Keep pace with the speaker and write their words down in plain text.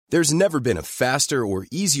There's never been a faster or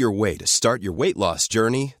easier way to start your weight loss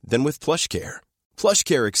journey than with PlushCare.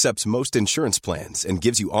 PlushCare accepts most insurance plans and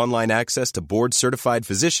gives you online access to board-certified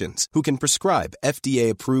physicians who can prescribe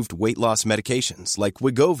FDA-approved weight loss medications like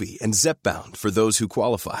Wegovy and Zepbound for those who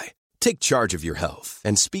qualify. Take charge of your health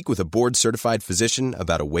and speak with a board-certified physician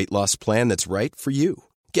about a weight loss plan that's right for you.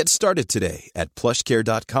 Get started today at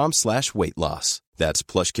plushcare.com/weight loss. That's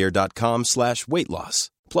plushcare.com/weight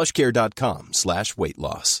loss. plushcare.com/weight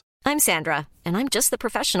loss. I'm Sandra, and I'm just the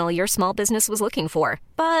professional your small business was looking for.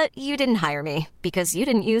 But you didn't hire me because you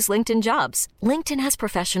didn't use LinkedIn Jobs. LinkedIn has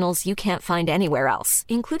professionals you can't find anywhere else,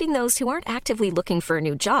 including those who aren't actively looking for a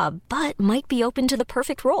new job, but might be open to the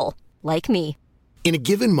perfect role, like me. In a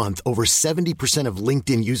given month, over 70% of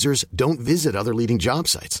LinkedIn users don't visit other leading job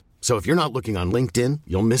sites. So if you're not looking on LinkedIn,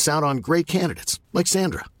 you'll miss out on great candidates like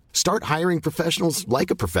Sandra. Start hiring professionals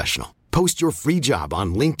like a professional. Post your free job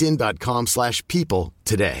on linkedin.com/people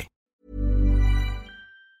today.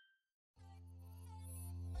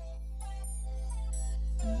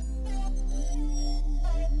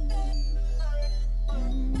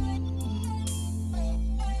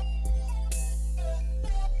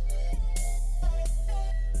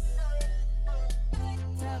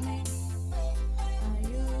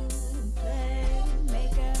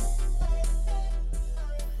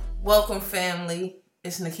 Welcome, family.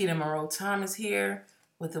 It's Nikita Monroe Thomas here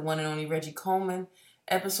with the one and only Reggie Coleman.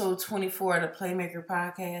 Episode 24 of the Playmaker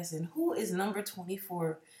Podcast. And who is number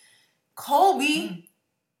 24? Kobe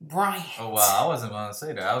Bryant. Oh, wow. I wasn't going to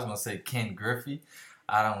say that. I was going to say Ken Griffey.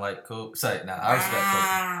 I don't like Kobe. Sorry, nah, I respect Kobe.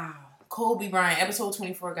 Wow. Kobe Bryant, episode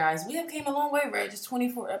 24, guys. We have came a long way, Reg. It's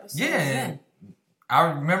 24 episodes in. I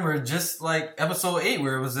remember just like episode 8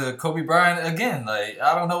 where it was Kobe Bryant again. Like,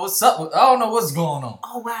 I don't know what's up. I don't know what's going on.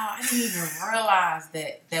 Oh, wow. I didn't even realize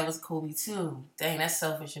that was Kobe, too. Dang, that's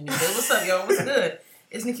selfish of me. But what's up, y'all? What's good?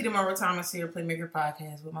 It's Nikita Monroe Thomas here, Playmaker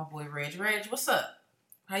Podcast with my boy, Reg. Reg, what's up?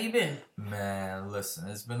 How you been? Man, listen,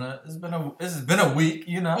 it's been a week,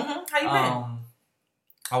 you know. Mm-hmm. How you been?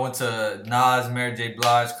 I went to Nas Mary J.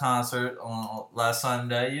 Blige concert on last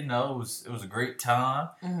Sunday. You know, it was a great time.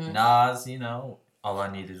 Mm-hmm. Nas, you know, all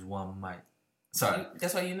I need is one mic. Sorry.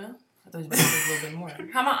 That's why you know? I thought you were a little bit more.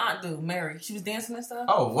 How my aunt do, Mary? She was dancing and stuff?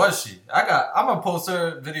 Oh, was she? I'm gonna post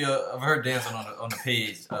her video of her dancing on the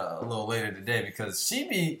page a little later today because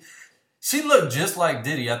she looked just like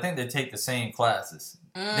Diddy. I think they take the same classes.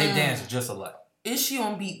 They dance just alike. Is she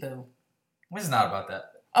on beat though? It's not about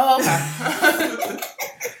that. Oh, okay.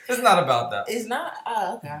 It's not about that. It's not?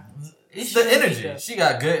 Oh, okay. It's the energy. She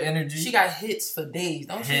got good energy. She got hits for days,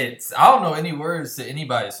 don't she? Hits. I don't know any words to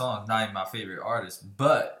anybody's song. Not even my favorite artist,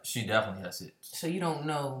 but she definitely has hits. So you don't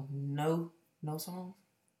know no songs?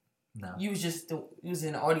 No. You was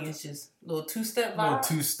in the audience, just a little two-step vibe? A little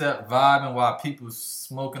two-step vibe, and while people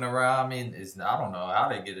smoking around me, I don't know how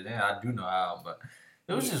they get it in. I do know how, but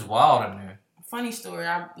it was just wild in there. Funny story.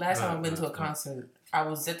 Last time I've been to a concert, I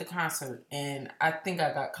was at the concert, and I think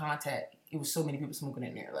I got contact. It was so many people smoking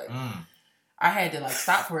in there. Like, I had to,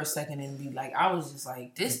 stop for a second and be like, I was just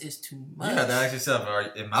like, this is too much. You had to ask yourself,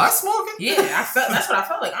 am I smoking? Yeah, that's what I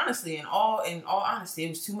felt like, honestly. In all honesty, it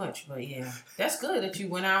was too much. But, yeah, that's good that you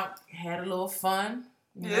went out, had a little fun.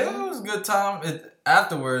 Yeah, it was a good time.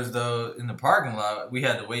 Afterwards, though, in the parking lot, we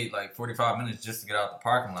had to wait 45 minutes just to get out the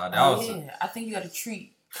parking lot. I think you got to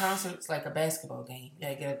treat concerts like a basketball game. You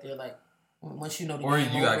got to get up there, once you know the game. Or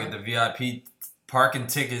you got to get the VIP parking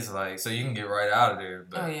tickets, so you can get right out of there.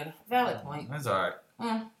 But, oh, yeah. Valid point. That's all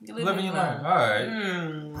right. You living your life. All right.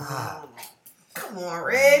 Come on,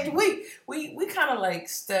 Reg. We kind of like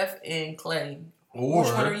Steph and Clay. Or,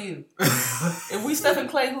 which one are you? If we Steph and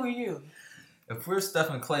Clay, who are you? If we're Steph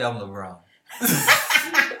and Clay, I'm LeBron.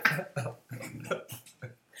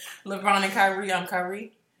 LeBron and Kyrie, I'm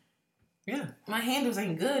Kyrie? Yeah. My handles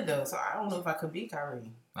ain't good, though, so I don't know if I could be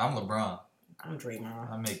Kyrie. I'm LeBron. I'm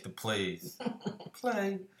Draymond. I make the plays.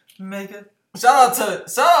 Play, make it. Shout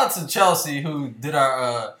out to Chelsea who did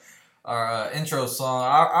our intro song.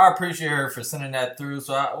 I appreciate her for sending that through.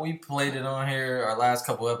 So we played it on here our last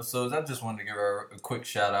couple episodes. I just wanted to give her a quick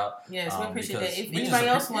shout out. Yes, we appreciate that. If anybody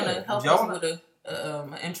else want to help us with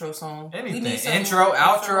an intro song, anything, intro,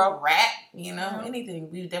 outro, rap,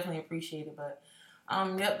 anything, we definitely appreciate it. But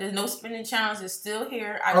yep, there's no spinning challenge. It's still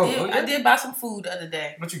here. I did buy some food the other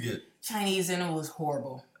day. What you get? Chinese, and it was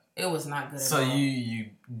horrible. It was not good at all. So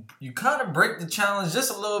you kind of break the challenge just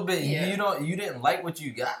a little bit. Yeah. You didn't like what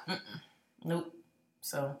you got. Nope.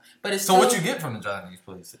 So what you get from the Chinese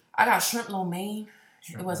place? I got shrimp lo mein.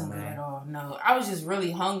 It wasn't good at all. No, I was just really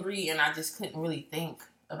hungry, and I just couldn't really think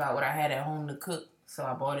about what I had at home to cook. So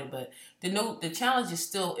I bought it. But the challenge is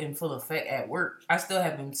still in full effect at work. I still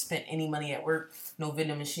haven't spent any money at work. No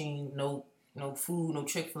vending machine, no food, no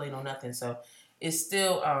Chick-fil-A, no nothing. So it's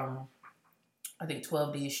still, I think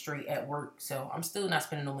 12 days straight at work. So I'm still not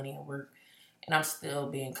spending no money at work. And I'm still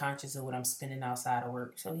being conscious of what I'm spending outside of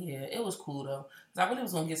work. So yeah, it was cool though. Cause I really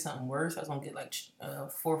was going to get something worse. I was going to get like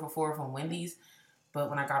 4 for $4 from Wendy's. But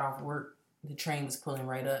when I got off work, the train was pulling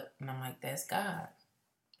right up. And I'm like, that's God.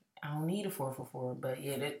 I don't need a 4 for $4. But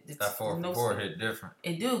yeah, that 4 for $4 hit different.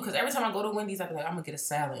 It do. Because every time I go to Wendy's, I be like, I'm going to get a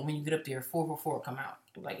salad. And when you get up there, 4 for $4 come out.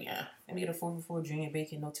 I'm like, yeah, let me get a 4 for $4, junior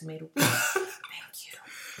bacon, no tomato. Thank you.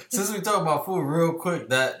 Since we talk about food real quick,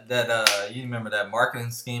 that you remember that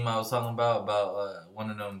marketing scheme I was talking about one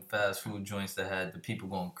of them fast food joints that had the people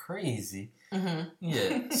going crazy. Mm-hmm.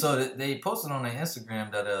 Yeah. So they posted on their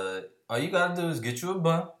Instagram that all you gotta do is get you a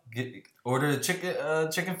bun, order the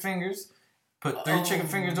chicken fingers, put 3 chicken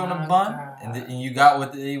fingers on a bun, and you got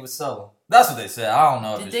what they was selling. That's what they said. I don't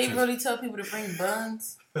know. Did they really tell people to bring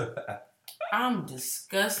buns? I'm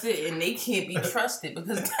disgusted, and they can't be trusted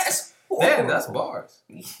because that's horrible. Damn, that's bars.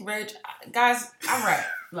 Reg, guys, I rap.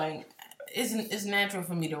 Like, it's natural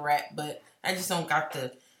for me to rap, but I just don't got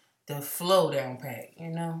the flow down pat, you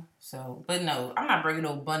know? So, but no, I'm not bringing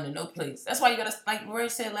no bun to no place. That's why you gotta, like Reg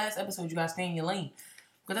said last episode, you gotta stay in your lane.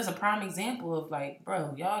 Because that's a prime example of like,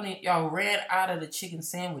 bro, y'all ran out of the chicken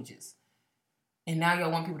sandwiches. And now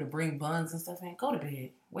y'all want people to bring buns and stuff. Man, go to bed.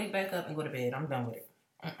 Wake back up and go to bed. I'm done with it.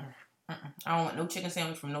 I don't want no chicken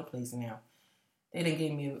sandwich from no place now. They done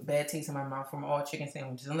gave me a bad taste in my mouth from all chicken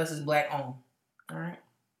sandwiches, unless it's black owned. All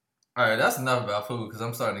right, that's enough about food because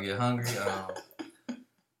I'm starting to get hungry.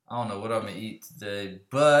 I don't know what I'm going to eat today,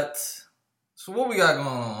 but so what we got going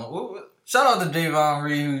on? Shout out to Davon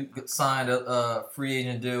Reed who signed a free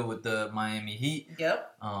agent deal with the Miami Heat.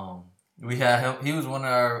 Yep. We had him. He was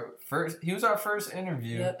our first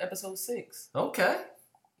interview. Yep, episode 6. Okay.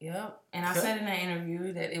 Yep. And I said in that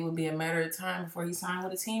interview that it would be a matter of time before he signed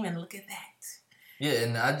with a team, and look at that. Yeah,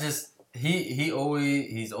 and I just he's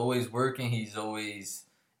always working. He's always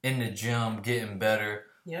in the gym getting better.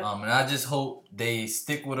 Yep. And I just hope they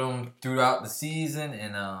stick with him throughout the season,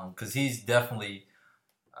 and because he's definitely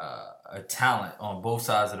a talent on both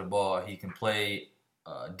sides of the ball. He can play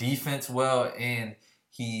defense well, and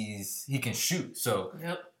he can shoot. So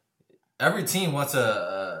every team wants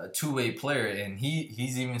a two-way player, and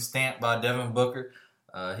he's even stamped by Devin Booker.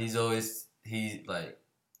 He's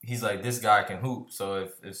like, this guy can hoop. So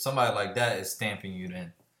if somebody like that is stamping you,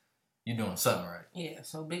 then you're doing something right. Yeah.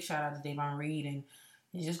 So big shout out to Davon Reed, and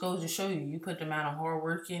it just goes to show you put the amount of hard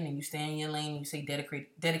work in, and you stay in your lane. You stay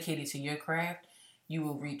dedicated to your craft. You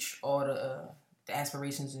will reach all the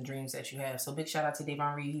aspirations and dreams that you have. So big shout out to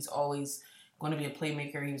Davon Reed. He's always going to be a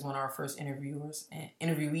playmaker. He was one of our first interviewees.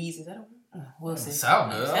 Is that a word? We'll see.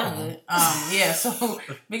 Sound good. Yeah. So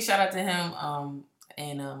big shout out to him.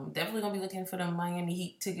 And definitely gonna be looking for the Miami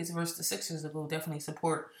Heat tickets versus the Sixers to go definitely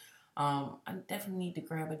support. I definitely need to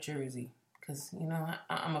grab a jersey because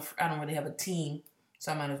I don't really have a team,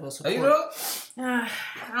 so I might as well support. Hey, you I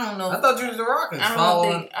don't know. I thought you was the Rockets.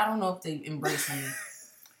 I don't know if they embrace me.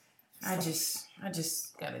 I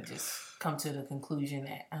just gotta come to the conclusion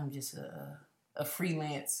that I'm just a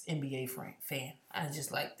freelance NBA fan. I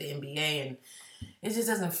just like the NBA, and it just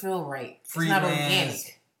doesn't feel right. Freelance. It's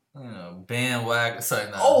not organic. Bandwagon.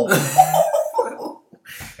 Sorry, no. Oh,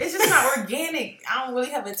 it's just not organic. I don't really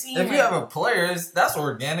have a team. If you have a player, that's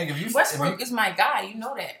organic. Westbrook is my guy, you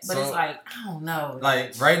know that. But it's like, I don't know.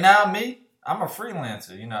 Like right now, I'm a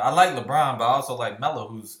freelancer. I like LeBron, but I also like Melo,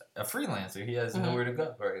 who's a freelancer. He has nowhere to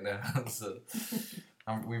go right now. So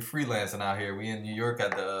we're freelancing out here. We in New York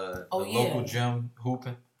at the local gym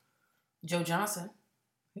hooping. Joe Johnson.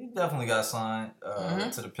 He definitely got signed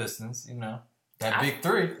to the Pistons. That big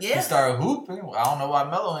 3. Yeah. He started hooping. I don't know why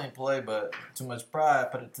Melo ain't play, but too much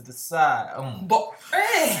pride. Put it to the side.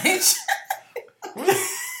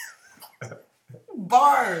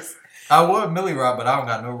 Bars. I would Millie Rock, but I don't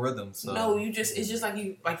got no rhythm. So no, it's just like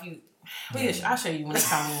you. I'll show you next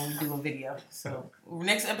time when we do a video. So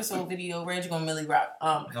next episode video, Reg gonna Millie Rock.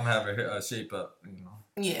 I'm gonna have her shape up.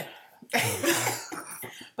 Yeah.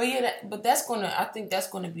 But that's gonna. I think that's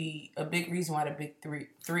gonna be a big reason why the big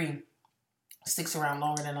three sticks around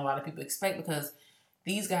longer than a lot of people expect, because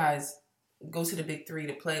these guys go to the big 3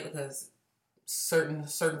 to play because certain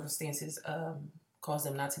circumstances cause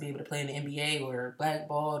them not to be able to play in the NBA, or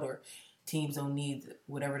blackballed, or teams don't need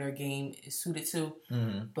whatever their game is suited to.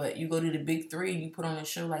 Mm-hmm. But you go to the big 3 and you put on a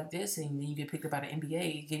show like this, and then you get picked up by the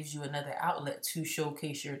NBA. It gives you another outlet to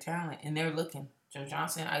showcase your talent, and they're looking. Joe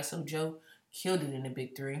Johnson, ISO Joe, killed it in the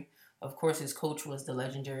big 3. Of course, his coach was the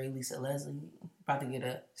legendary Lisa Leslie. About to get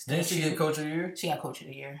a statue. Didn't she get Coach of the Year? She got Coach of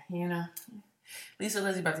the Year. You know, Lisa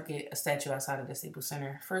Leslie about to get a statue outside of the Staples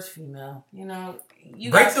Center. First female. You know,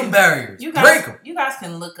 break them barriers. Break them. You guys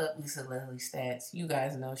can look up Lisa Leslie's stats. You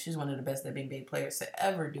guys know she's one of the best WNBA players to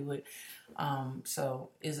ever do it. So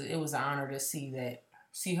it was an honor to see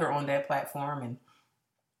her on that platform,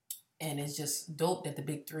 and it's just dope that the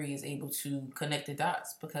Big Three is able to connect the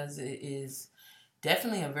dots, because it is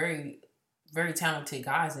definitely a very, very talented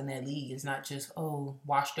guys in that league. It's not just,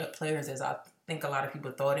 washed up players as I think a lot of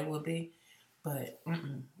people thought it would be. But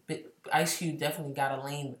Ice Cube definitely got a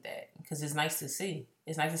lane with that, because it's nice to see.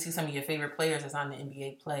 It's nice to see some of your favorite players that's on the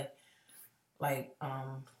NBA play, like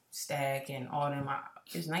Stack and all them.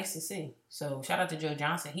 It's nice to see. So shout out to Joe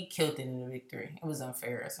Johnson. He killed it in the Big Three. It was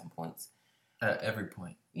unfair at some points. At every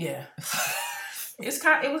point. Yeah.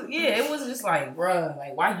 It was just like, bruh,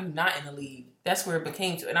 like, why you not in the league? That's where it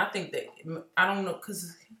became to. And I think that, I don't know,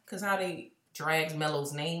 because how they dragged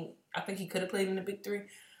Melo's name, I think he could have played in the Big Three,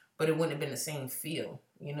 but it wouldn't have been the same feel.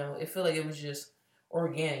 You know, it felt like it was just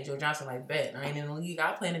organic. Joe Johnson, like, bet, I ain't in the league.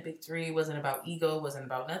 I play in the Big Three. It wasn't about ego. It wasn't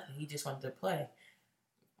about nothing. He just wanted to play.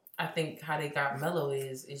 I think how they got Melo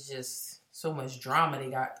is just so much drama.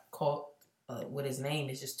 They got caught with his name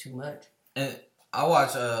is just too much. And I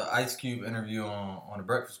watched Ice Cube interview on the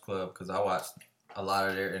Breakfast Club, because I watched a lot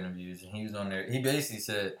of their interviews, and he was on there. He basically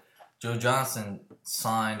said Joe Johnson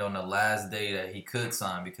signed on the last day that he could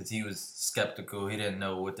sign, because he was skeptical. He didn't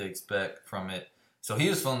know what to expect from it. So he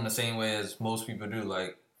was feeling the same way as most people do.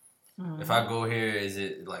 Like, if I go here, is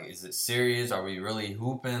it serious? Are we really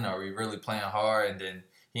hooping? Are we really playing hard? And then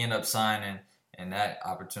he ended up signing, and that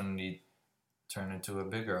opportunity turned into a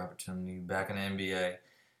bigger opportunity back in the NBA.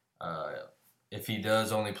 If he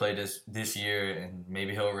does only play this year, and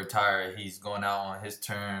maybe he'll retire, he's going out on his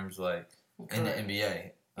terms, like, in the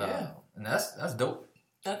NBA. Yeah. And that's dope.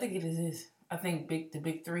 I think it is. I think the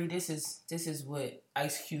Big Three, this is what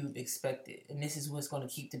Ice Cube expected, and this is what's going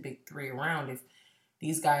to keep the Big Three around. If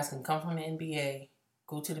these guys can come from the NBA,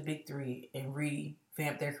 go to the Big Three, and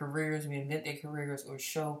reinvent their careers, or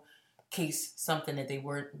showcase something that they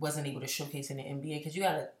wasn't able to showcase in the NBA. Because you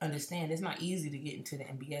got to understand, it's not easy to get into the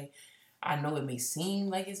NBA. I know it may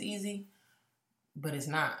seem like it's easy, but it's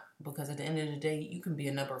not. Because at the end of the day, you can be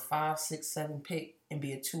a number 5, 6, 7 pick and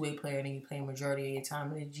be a two-way player, and then you play a majority of your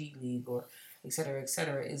time in the G League, or et cetera, et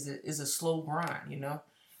cetera. Is a slow grind, you know?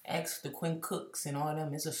 Ask the Quinn Cooks and all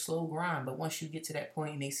them. It's a slow grind. But once you get to that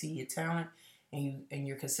point and they see your talent, and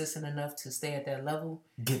you're consistent enough to stay at that level,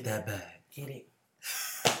 get that bag. Get it.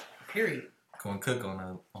 Period. Quinn Cook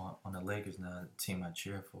on the Lakers now, the team I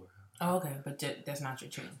cheer for. Oh, okay, but that's not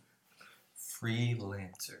your team.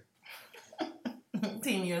 Freelancer.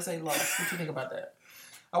 Team USA lost. What you think about that?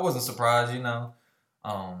 I wasn't surprised, you know.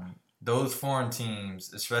 Those foreign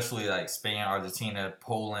teams, especially like Spain, Argentina,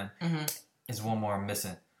 Poland, is one more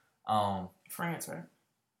missing. France, right?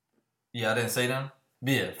 Yeah, I didn't say them.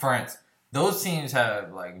 But yeah, France. Those teams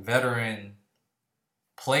have like veteran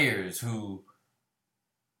players who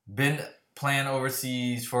been playing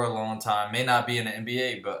overseas for a long time. May not be in the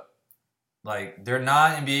NBA, but like their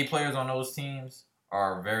non-NBA players on those teams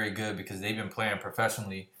are very good, because they've been playing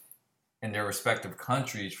professionally in their respective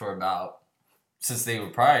countries since they were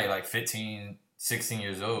probably like 15, 16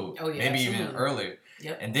 years old. Oh, yeah, maybe absolutely. Even earlier.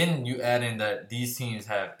 Yep. And then you add in that these teams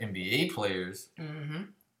have NBA players. Mm-hmm.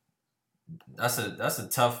 That's a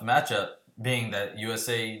tough matchup, being that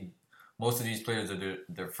USA, most of these players are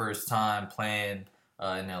their first time playing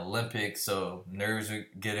in the Olympics, so nerves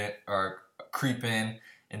are creeping.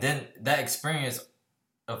 And then that experience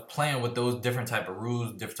of playing with those different type of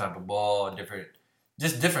rules, different type of ball, different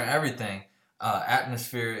everything,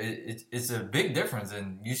 atmosphere, it's a big difference.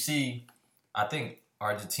 And you see, I think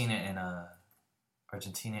Argentina and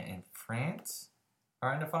France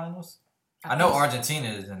are in the finals. I know Argentina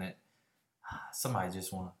is in it. Somebody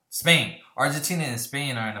just won. Spain. Argentina and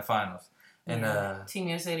Spain are in the finals. And Team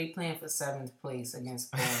USA, they playing for 7th place against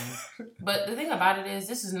Spain. But the thing about it is,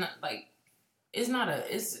 this is not like, it's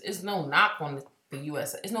no knock on the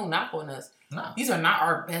USA. It's no knock on us. No. These are not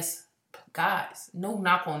our best guys. No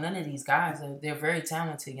knock on none of these guys. They're very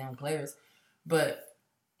talented young players. But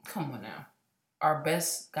come on now. Our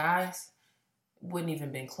best guys wouldn't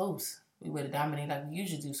even been close. We would have dominated like we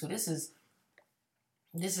usually do. So this is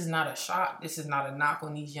not a shock. This is not a knock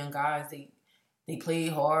on these young guys. They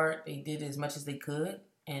played hard. They did as much as they could,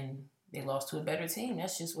 and they lost to a better team.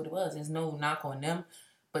 That's just what it was. There's no knock on them.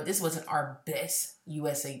 But this wasn't our best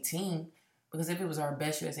USA team, because if it was our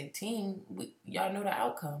best USA team, y'all know the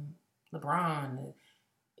outcome. LeBron,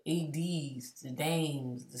 the ADs, the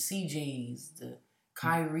Dames, the CJs, the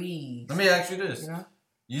Kyrie. Let me ask you this. You know?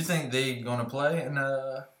 You think they gonna play in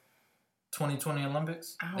the 2020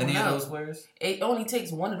 Olympics? Any of those players? It only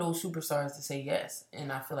takes one of those superstars to say yes,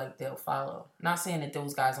 and I feel like they'll follow. Not saying that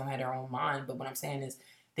those guys don't have their own mind, but what I'm saying is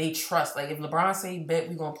they trust. Like, if LeBron say, bet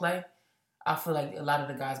we gonna play, I feel like a lot of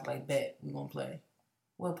the guys be like, bet we gonna play.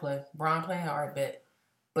 We'll play. Bron playing? All right, bet.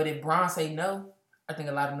 But if Bron say no, I think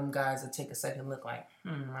a lot of them guys will take a second look like,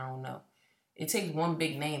 I don't know. It takes one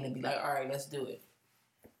big name to be like, all right, let's do it.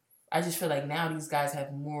 I just feel like now these guys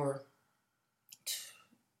have more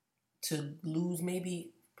to lose,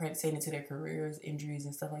 maybe pertaining to their careers, injuries,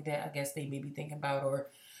 and stuff like that. I guess they may be thinking about, or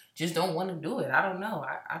just don't want to do it. I don't know.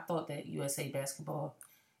 I thought that USA basketball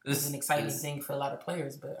was an exciting thing for a lot of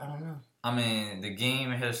players, but I don't know. I mean, the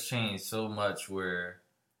game has changed so much where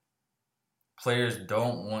players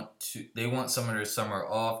don't want to. They want some of their summer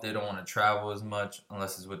off. They don't want to travel as much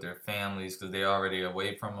unless it's with their families because they're already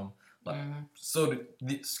away from them. So,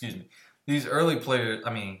 excuse me. These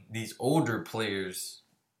these older players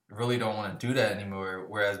really don't want to do that anymore.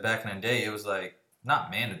 Whereas back in the day, it was like not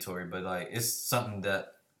mandatory, but like it's something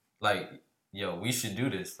that like, yo, we should do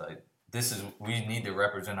this. Like we need to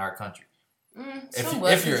represent our country.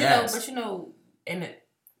 If you're asked, and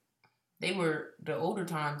they were the older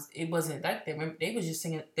times. It wasn't like that. They was just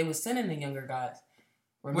singing. They was sending the younger guys.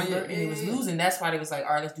 Remember, and it was losing. That's why they was like,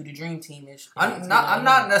 all right, let's do the dream team-ish. I'm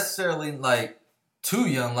not necessarily like too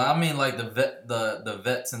young. Like I mean, like the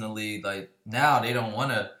vets in the league. Like now they don't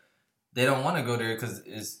want to go there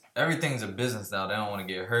because everything's a business now. They don't want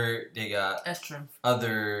to get hurt. They got that's true.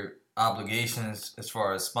 Other obligations as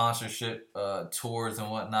far as sponsorship, tours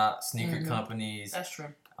and whatnot, sneaker companies. That's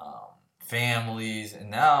true. Families,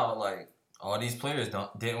 and now like all these players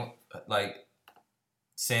didn't like.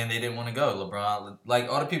 Saying they didn't want to go. LeBron, like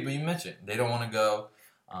all the people you mentioned, they don't want to go,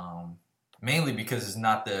 mainly because it's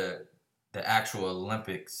not the actual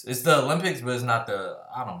Olympics. It's the Olympics, but it's not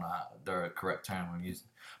I don't know the correct term I'm using.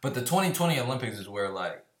 But the 2020 Olympics is where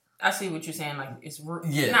like I see what you're saying. Like it's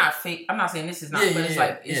not fake. I'm not saying this is not, but it's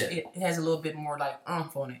like it has a little bit more like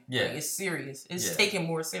oomph on it. Yeah, like, it's serious. It's taken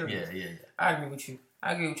more serious. Yeah. I agree with you.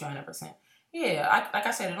 100%. Yeah, like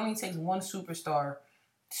I said, it only takes one superstar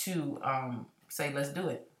to say let's do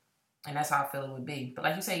it, and that's how I feel it would be. But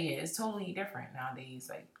like you say, it's totally different nowadays.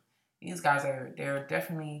 Like these guys they're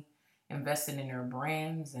definitely invested in their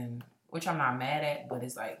brands, and which I'm not mad at. But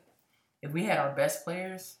it's like if we had our best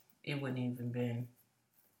players, it wouldn't even been.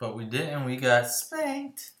 But we didn't. We got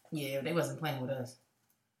spanked. Yeah, they wasn't playing with us.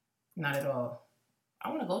 Not at all. I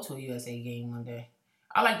want to go to a USA game one day.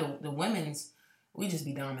 I like the women's. We just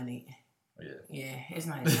be dominating. Yeah, it's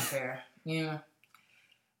not even fair. You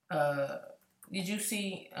know. Did you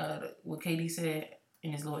see what KD said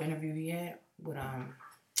in his little interview he had with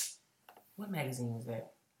what magazine was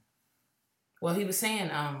that? Well, he was saying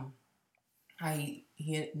how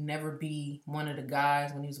he'd never be one of the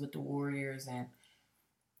guys when he was with the Warriors, and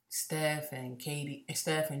Steph and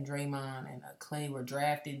Draymond and Clay were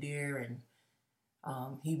drafted there, and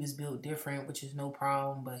he was built different, which is no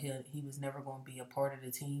problem, but he was never going to be a part of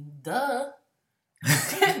the team. Duh.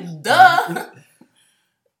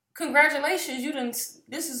 Congratulations, you didn't.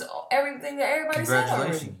 This is everything that everybody said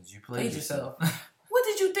already. Congratulations, you played yourself. What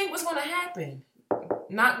did you think was going to happen?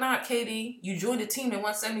 Not KD. You joined a team that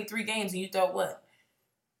won 73 games, and you thought what?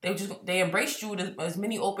 They embraced you with as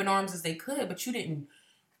many open arms as they could, but you didn't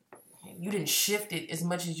shift it as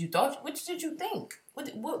much as you thought. What did you think? What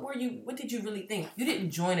did you really think? You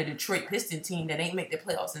didn't join a Detroit Pistons team that ain't make the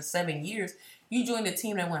playoffs in 7 years. You joined a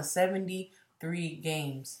team that won 73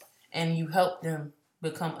 games, and you helped them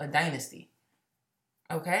become a dynasty.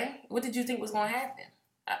 Okay? What did you think was going to happen?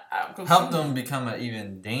 Help them become an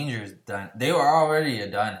even dangerous dynasty. They were already a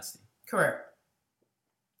dynasty. Correct.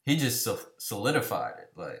 He just solidified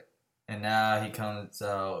it. And now he comes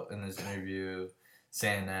out in this interview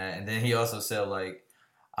saying that. And then he also said,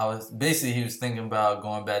 he was thinking about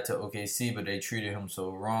going back to OKC, but they treated him so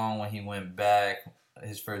wrong when he went back,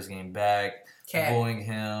 his first game back, booing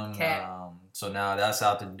him. So now that's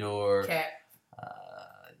out the door.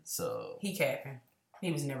 So he capping.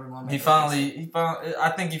 He was never going back. I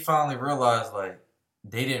think he finally realized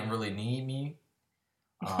they didn't really need me.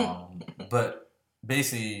 But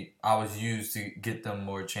basically I was used to get them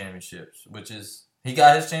more championships, which is he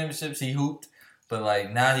got his championships, he hooped,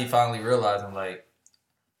 but now he finally realized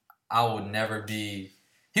I would never be.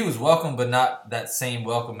 He was welcome, but not that same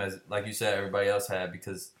welcome as like you said everybody else had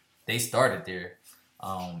because they started there,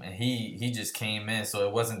 and he just came in, so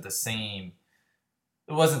it wasn't the same.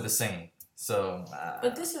 It wasn't the same. So,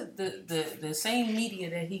 but this is the same media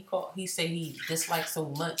that he said he disliked so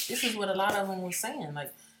much. This is what a lot of them was saying.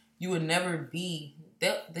 You would never be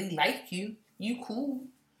they like you. You cool.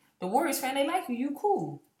 The Warriors fan, they like you. You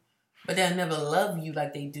cool. But they'll never love you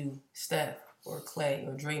like they do Steph or Clay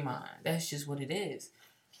or Draymond. That's just what it is.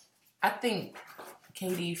 I think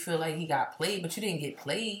KD feel like he got played, but you didn't get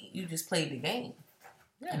played. You just played the game.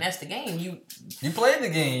 Yeah. And that's the game. You played the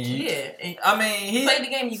game. You played the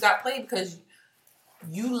game. You got played because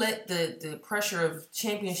you let the pressure of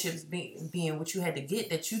championships being what you had to get,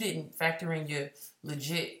 that you didn't factor in your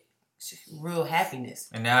legit, real happiness.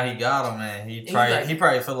 And now he got him, man. He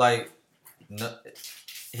probably feel like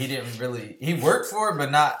he didn't really. He worked for it,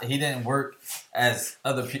 but he didn't work as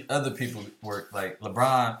other people work. Like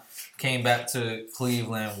LeBron came back to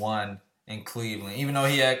Cleveland, won in Cleveland, even though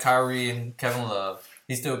he had Kyrie and Kevin Love.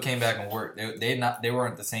 He still came back and worked. They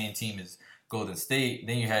weren't the same team as Golden State.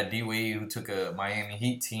 Then you had D Wade, who took a Miami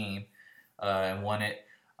Heat team and won it.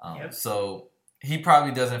 So he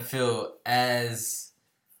probably doesn't feel as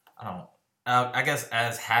I guess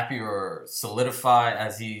as happy or solidified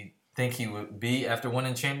as he think he would be after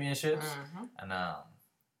winning championships. Mm-hmm. And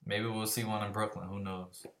maybe we'll see one in Brooklyn. Who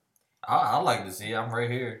knows? I like to see it. I'm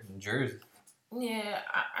right here in Jersey. Yeah,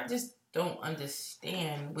 I just don't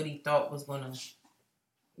understand what he thought was gonna.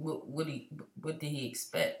 What did he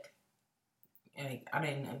expect? Like, I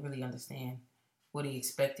didn't really understand what he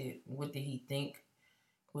expected. What did he think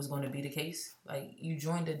was going to be the case? Like, you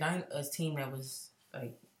joined a team that was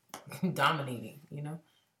like dominating, you know,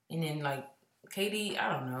 and then like KD,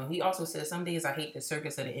 I don't know. He also said some days I hate the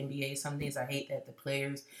circus of the NBA. Some days I hate that the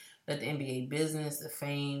players, that the NBA business, the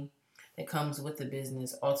fame that comes with the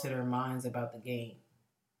business alter their minds about the game.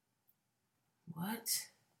 What?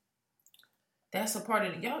 That's a part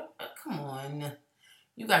of it. Y'all, come on.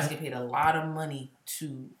 You guys get paid a lot of money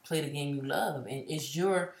to play the game you love. And it's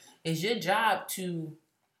your job to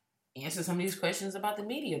answer some of these questions about the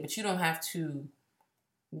media. But you don't got to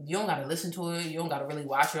listen to it. You don't got to really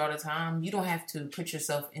watch it all the time. You don't have to put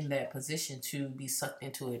yourself in that position to be sucked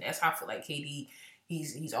into it. That's how I feel like KD,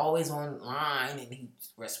 he's always online and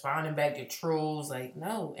he's responding back to trolls. Like,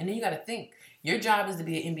 no. And then you got to think. Your job is to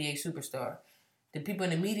be an NBA superstar. The people in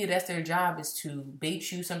the media, that's their job, is to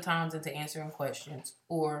bait you sometimes into answering questions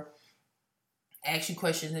or ask you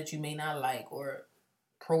questions that you may not like or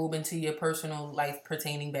probe into your personal life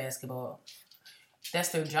pertaining basketball. That's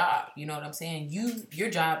their job. You know what I'm saying? Your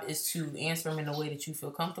job is to answer them in a way that you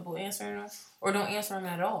feel comfortable answering them, or don't answer them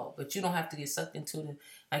at all. But you don't have to get sucked into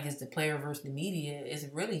it's the player versus the media. It's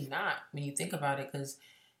really not when you think about it, because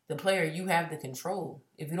the player, you have the control.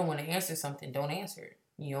 If you don't want to answer something, don't answer it.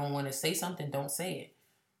 You don't want to say something, don't say it.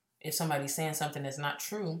 If somebody's saying something that's not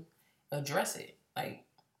true, address it. Like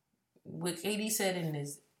what KD said in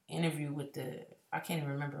his interview with I can't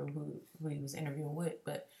even remember who he was interviewing with,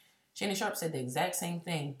 but Shannon Sharp said the exact same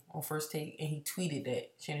thing on First Take, and he tweeted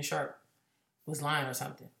that Shannon Sharp was lying or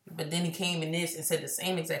something. But then he came in this and said the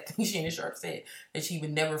same exact thing Shannon Sharp said, that she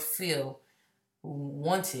would never feel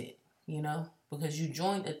wanted, you know, because you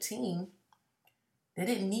joined a team that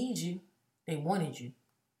didn't need you. They wanted you.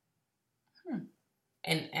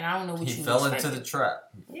 And I don't know what he fell into the trap.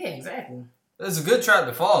 Yeah, exactly. It's a good trap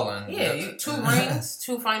to fall in. Yeah, 2 rings,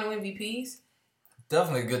 2 final MVPs.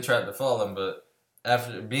 Definitely a good trap to fall in, but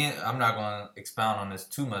after I'm not going to expound on this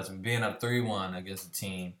too much, but being up 3-1 against a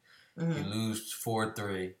team, you lose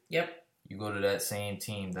 4-3. Yep. You go to that same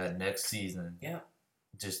team that next season. Yep.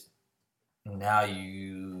 Just now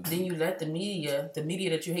you... Then you let the media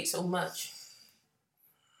that you hate so much,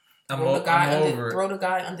 throw the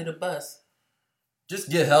guy under the bus. Just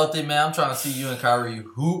get healthy, man. I'm trying to see you and Kyrie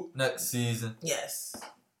hoop next season. Yes.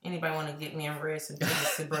 Anybody want to get me and Red some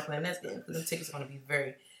tickets to Brooklyn? That's good. The tickets are going to be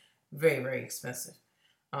very, very, very expensive.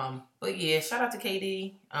 But yeah, shout out to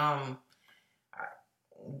KD. I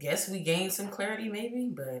guess we gained some clarity, maybe,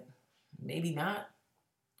 but maybe not.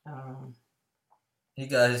 He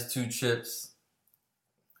got his 2 chips.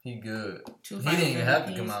 He good. He didn't even have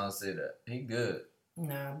to come out and say that. He good.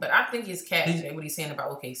 No, but I think it's cat. What he's saying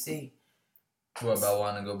about OKC. What about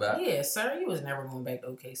wanting to go back? Yeah, sir. You was never going back to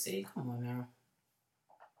OKC. Come on now.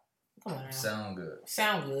 Sound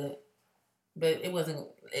good. But it wasn't.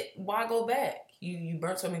 Why go back? You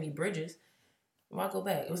burnt so many bridges. Why go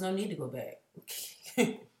back? There was no need to go back.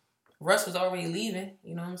 Russ was already leaving.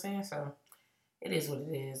 You know what I'm saying? So it is what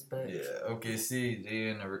it is. But yeah, OKC,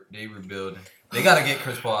 they rebuilding. They got to get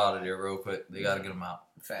Chris Paul out of there real quick. They got to get him out.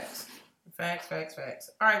 Facts. All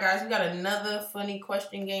right, guys, we got another funny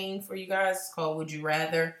question game for you guys. It's called Would You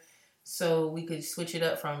Rather. So we could switch it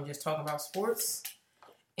up from just talking about sports.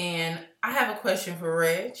 And I have a question for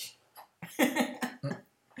Reg.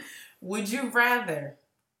 Would you rather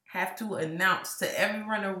have to announce to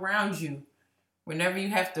everyone around you whenever you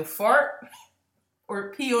have to fart,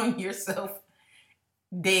 or pee on yourself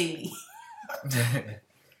daily?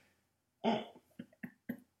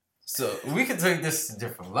 So we can take this to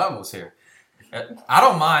different levels here. I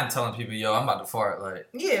don't mind telling people, yo, I'm about to fart. Like,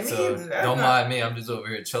 yeah, me so either. Don't mind me. I'm just over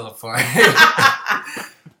here chilling farting.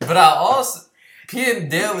 But I also peeing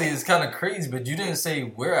daily is kind of crazy. But you didn't say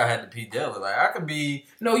where I had to pee daily. Like I could be.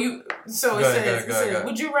 No, you. So it Go says. ahead.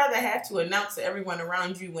 Would you rather have to announce to everyone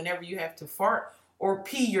around you whenever you have to fart, or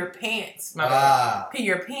pee your pants? Pee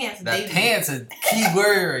your pants. That daily. pants is a key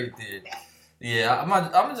word right there. Yeah, I'm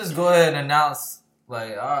gonna just go ahead and announce.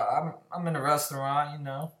 Like I'm in a restaurant, you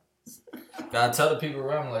know. Gotta tell the people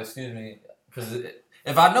around me, like, excuse me, because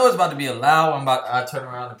if I know it's about to be loud, I turn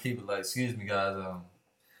around to people like, excuse me, guys,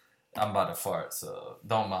 I'm about to fart, so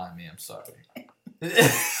don't mind me. I'm sorry.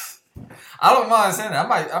 I don't mind saying that.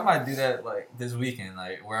 I might do that like this weekend,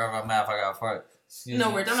 like wherever I'm at. If I got to fart.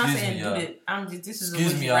 No, Rich, I'm not saying do it. This is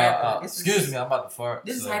excuse me, me. I'm about to fart.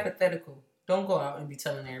 This is hypothetical. Don't go out and be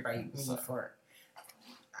telling everybody when you fart.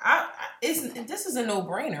 This is a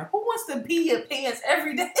no-brainer. Who wants to pee your pants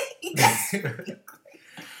every day?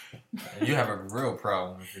 You have a real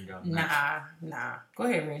problem if you're doing that. Nah. Go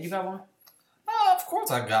ahead, man. You got one? Of course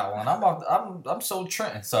I got one. I'm so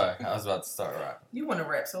Trenton. Sorry, I was about to start rapping. You want to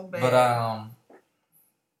rap so bad. But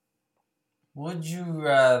would you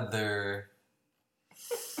rather?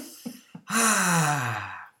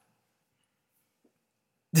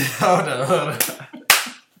 Hold on.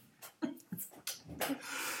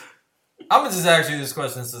 I'm gonna just ask you this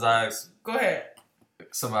question since I asked. Go ahead.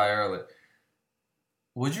 Somebody earlier.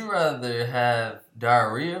 Would you rather have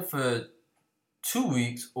diarrhea for 2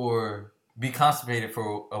 weeks or be constipated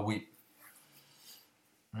for a week?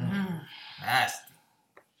 Nasty.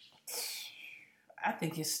 I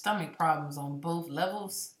think his stomach problems on both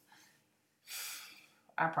levels.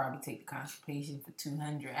 I probably take the constipation for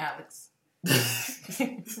 200, Alex.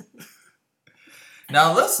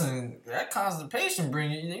 Now listen, that constipation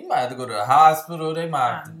you might have to go to the hospital. They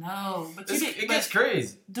might have to. I know, but it gets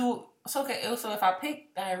crazy. Okay. So if I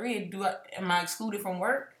pick diarrhea, am I excluded from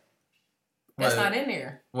work? That's not in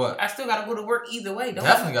there. What? I still gotta go to work either way.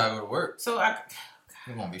 Definitely gotta go to work. So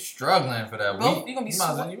you're gonna be struggling for that week. You're gonna be.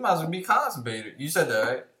 You might as well be constipated. You said that,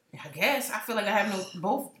 right? I guess. I feel like I have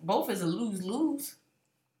no both is a lose.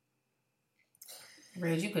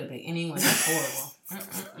 Reg, you could have picked anyone. That's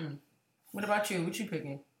horrible. What about you? What you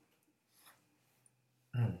picking?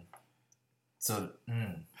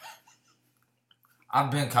 I've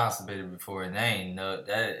been constipated before, and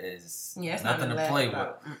that is nothing to play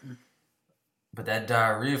with. But that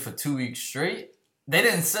diarrhea for 2 weeks straight, they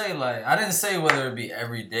didn't say I didn't say whether it be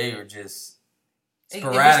every day or just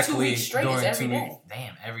sporadically 2 weeks straight, during it's every 2 day. Weeks.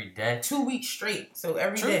 Damn, every day. 2 weeks straight, so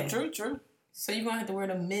every day. True. So you're gonna have to wear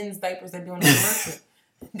the men's diapers that be on the commercial.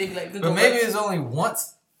 They be like, but maybe it's only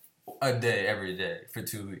once a day, every day for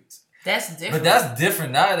 2 weeks. That's different. But that's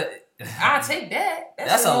different now. I'll take that.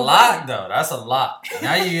 That's a lot, though. That's a lot.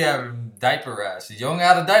 Now you have diaper rashes. You don't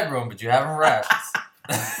got a diaper on, but you having rashes.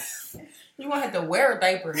 You gonna have to wear a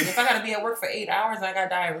diaper. If I gotta be at work for 8 hours and I got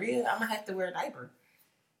diarrhea, I'm gonna have to wear a diaper.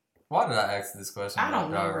 Why did I ask this question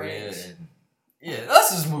about diarrhea? Yeah, let's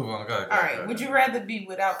just move on. Go ahead. All right. Would you rather be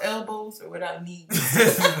without elbows or without knees?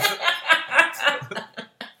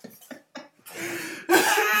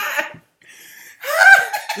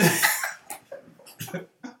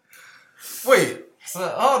 Wait. So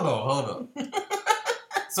hold on.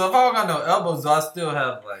 So if I don't got no elbows, do I still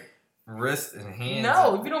have wrists and hands?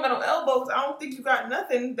 No, if you don't got no elbows, I don't think you got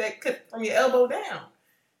nothing that could from your elbow down.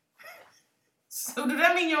 So does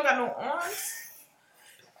that mean you don't got no arms?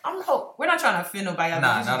 We're not trying to offend nobody.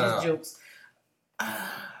 Nah, not at all. Jokes. God.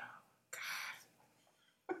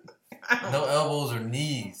 No elbows or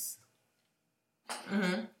knees.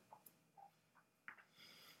 Mm-hmm.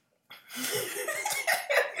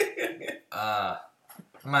 I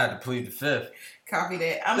might have to plead the fifth. Copy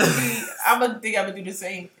that. I'm gonna think I'm gonna do the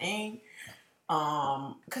same thing.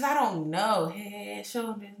 Cause I don't know. Head,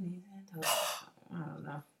 shoulders, knees, and toes. I don't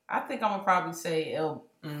know. I think I'm gonna probably say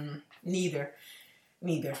neither.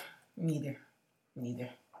 Give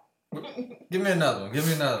me another one.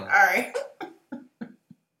 All right.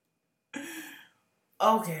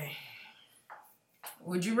 Okay.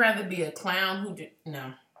 Would you rather be a clown who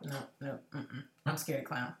no. I'm scared of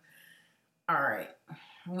clowns. All right.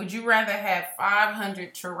 Would you rather have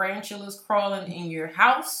 500 tarantulas crawling in your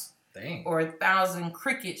house, or 1,000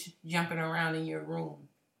 crickets jumping around in your room?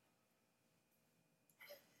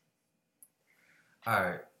 All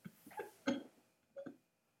right.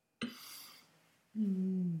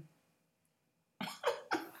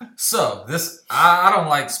 So I don't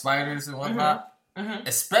like spiders and whatnot.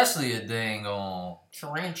 Especially a dang on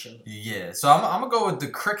tarantula. Yeah, so I'm gonna go with the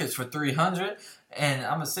crickets for 300, and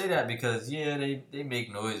I'm gonna say that because they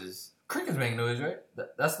make noises. Crickets make noise, right?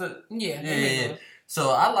 That's the yeah.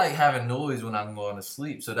 So I like having noise when I'm going to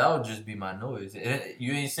sleep. So that would just be my noise.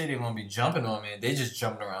 You ain't say they're gonna be jumping on me. They just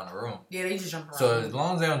jumping around the room. Yeah, they just jump around. So as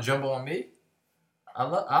long as they don't jump on me, I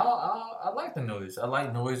like the noise. I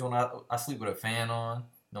like noise when I sleep with a fan on.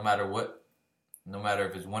 No matter what, no matter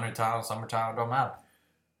if it's wintertime, summertime, it don't matter.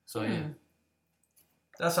 So yeah,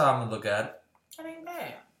 that's how I'm gonna look at it. That ain't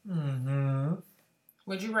bad. Mm-hmm.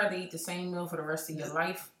 Would you rather eat the same meal for the rest of your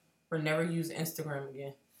life or never use Instagram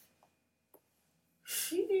again?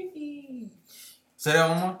 Sheesh. Say that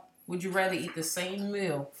one more. Would you rather eat the same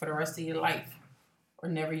meal for the rest of your life or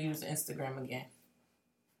never use Instagram again?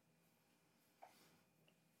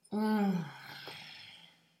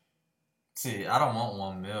 See, I don't want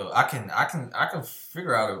one meal. I can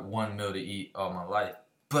figure out a one meal to eat all my life,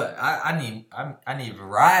 but I need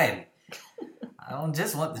variety. I don't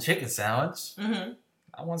just want the chicken sandwich. Mm-hmm.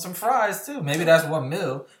 I want some fries too. Maybe that's one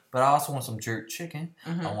meal, but I also want some jerk chicken.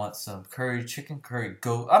 Mm-hmm. I want some curry chicken, curry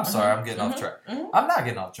goat. I'm sorry, I'm getting off track. Mm-hmm. I'm not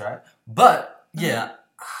getting off track, but yeah,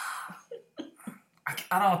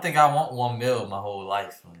 I don't think I want one meal my whole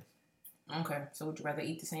life. Okay, so would you rather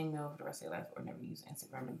eat the same meal for the rest of your life or never use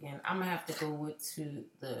Instagram again? I'm gonna have to go with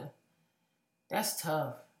that's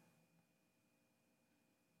tough.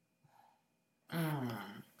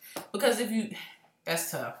 Because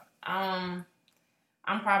that's tough.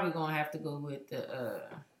 I'm probably gonna have to go with the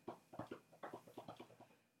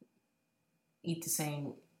eat the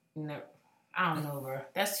same. I don't know, bro.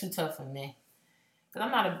 That's too tough for me. Cause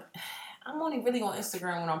I'm only really on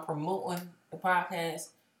Instagram when I'm promoting the podcast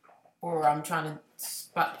or I'm trying to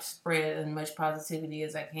spread as much positivity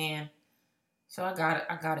as I can. So I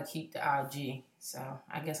gotta keep the IG. So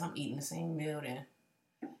I guess I'm eating the same meal then,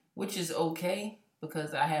 which is okay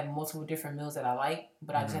because I have multiple different meals that I like,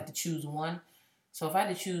 but I just have to choose one. So if I had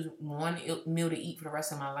to choose one meal to eat for the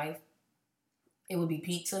rest of my life, it would be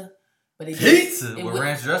pizza. But pizza with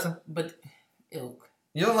ranch dressing. But you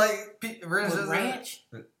don't like ranch dressing? Ranch?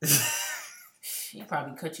 You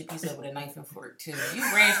probably cut your pizza with a knife and fork too. You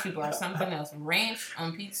ranch people are something else. Ranch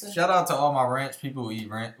on pizza. Shout out to all my ranch people who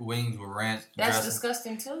eat wings with ranch That's dressing.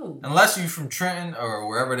 Disgusting too. Unless you from Trenton or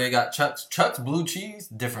wherever they got Chuck's blue cheese,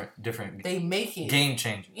 different. They make it game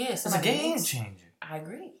changer. Yes, it's a game changer. I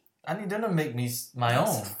agree. I need them to make me my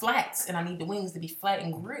own flats, and I need the wings to be flat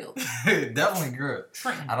and grilled. Definitely grilled.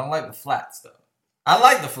 Trenton. I don't like the flats though. I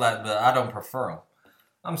like the flat, but I don't prefer them.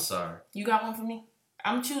 I'm sorry. You got one for me?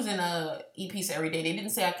 I'm choosing eat pizza every day. They didn't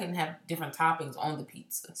say I couldn't have different toppings on the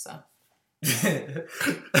pizza, so they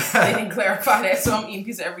didn't clarify that. So I'm eating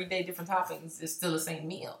pizza every day, different toppings. It's still the same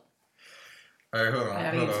meal. All right, hold on.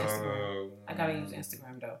 I gotta use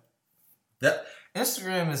Instagram though. That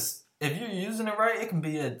Instagram is, if you're using it right, it can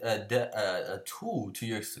be a tool to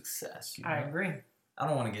your success. You know? I agree. I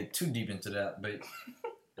don't want to get too deep into that, but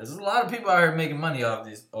there's a lot of people out here making money off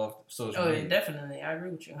social media. Oh, definitely. I agree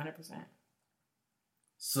with you 100%.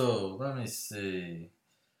 So let me see.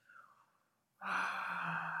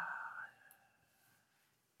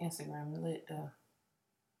 Instagram lit though.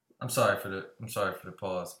 I'm sorry for the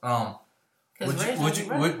pause.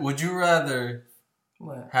 Would you rather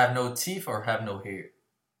have no teeth or have no hair?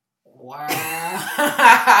 Wow.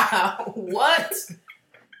 What?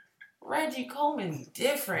 Reggie Coleman's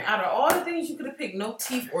different. Out of all the things you could have picked, no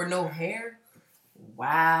teeth or no hair.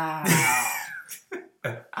 Wow.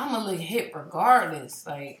 I'm gonna look hip regardless.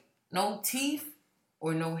 Like, no teeth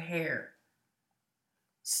or no hair.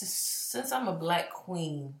 Since I'm a black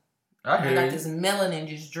queen, I got this melanin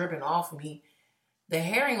just dripping off me. The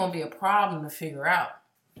hair ain't gonna be a problem to figure out.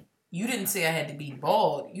 You didn't say I had to be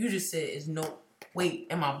bald. You just said wait,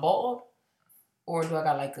 am I bald? Or do I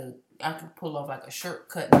got I can pull off like a shirt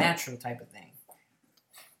cut natural type of thing?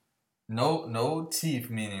 No teeth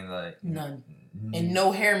meaning like none. And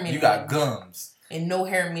no hair meaning you got gums. And no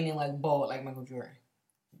hair meaning like bald, like Michael Jordan.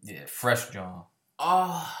 Yeah, fresh John.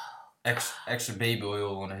 Oh. Extra baby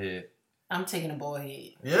oil on the head. I'm taking a bald head.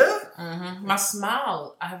 Yeah? Mm-hmm. My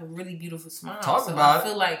smile, I have a really beautiful smile. I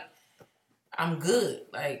feel like I'm good.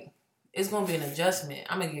 Like, it's going to be an adjustment.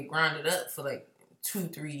 I'm going to get grinded up for like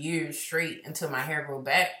 2-3 years straight until my hair grow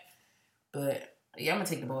back. But, yeah, I'm going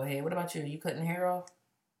to take the bald head. What about you? You cutting hair off?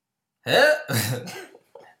 Hell?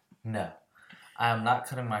 No. I am not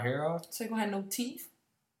cutting my hair off. So you're going to have no teeth?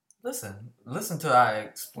 Listen till I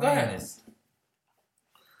explain this.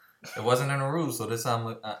 It wasn't in the rules, so this time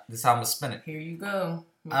I'm gonna spin it. Here you go.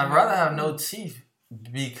 I'd rather have no teeth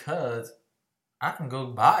because I can go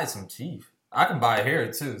buy some teeth. I can buy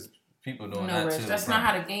hair too. people doing no, that Rich, too. that's not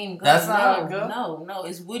how the game goes. That's not how it goes? No.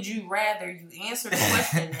 It's would you rather. You answer the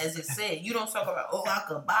question as it said. You don't talk about, I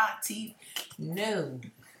could buy teeth. No.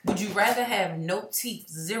 Would you rather have no teeth,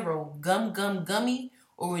 0, gummy,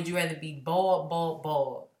 or would you rather be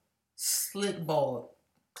bald, slick bald,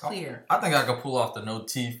 clear? I think I could pull off the no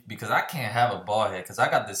teeth because I can't have a bald head because I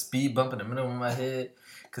got this speed bump in the middle of my head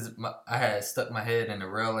because I had stuck my head in the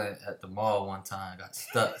railing at the mall one time. Got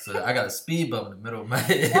stuck. So I got a speed bump in the middle of my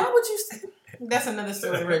head. Why would you... That's another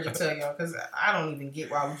story Reggie tell y'all because I don't even get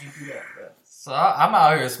why would you do that, bro. So I'm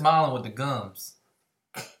out here smiling with the gums.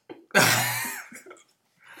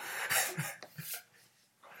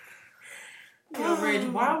 Yo, Reggie,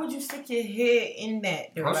 why would you stick your head in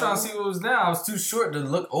that? I was trying to see what was down. I was too short to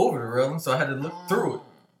look over the railing, so I had to look through it.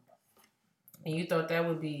 And you thought that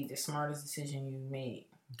would be the smartest decision you made?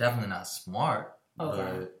 Definitely not smart,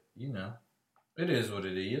 okay. But, it is what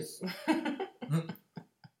it is.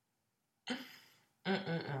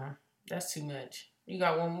 That's too much. You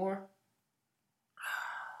got one more?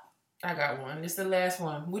 I got one. This is the last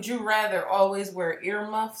one. Would you rather always wear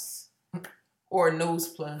earmuffs or a nose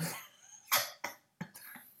plug?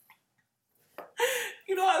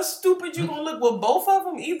 You know how stupid you gonna look with both of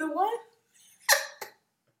them? Either one?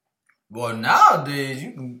 Well, nowadays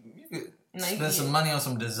you can spend some money on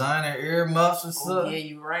some designer earmuffs and stuff. Yeah,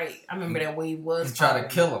 you're right. I remember that wave was. You try to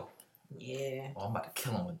kill him. Yeah. Oh, I'm about to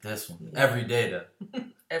kill him with this one. Yeah. Every day, though.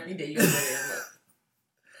 Every day you wear earmuffs.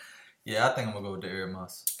 Yeah, I think I'm going to go with the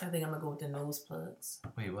earmuffs. I think I'm going to go with the nose plugs.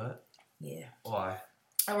 Wait, what? Yeah. Why?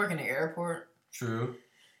 I work in the airport. True.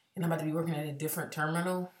 And I'm about to be working at a different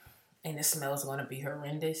terminal. And the smell's going to be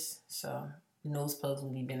horrendous. So, nose plugs will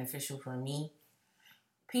be beneficial for me.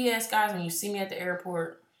 P.S. guys, when you see me at the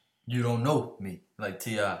airport... You don't know me, like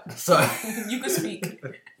T.I. Sorry. You can speak.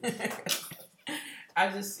 I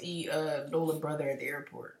just see Nola brother at the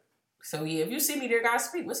airport. So, yeah, if you see me there, guys,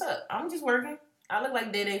 speak. What's up? I'm just working. I look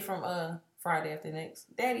like Dede from Friday After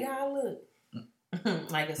Next. Daddy, how I look?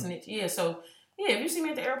 Like a snitch. Yeah, so, yeah, if you see me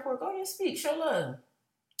at the airport, go ahead and speak. Show love.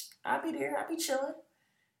 I'll be there. I'll be chilling.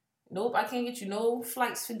 Nope, I can't get you no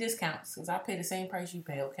flights for discounts because I pay the same price you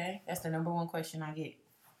pay, okay? That's the number one question I get.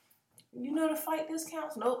 You know the flight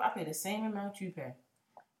discounts? Nope, I pay the same amount you pay.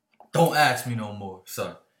 Don't ask me no more.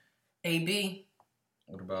 Sorry. AB.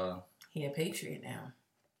 What about him? He a Patriot now.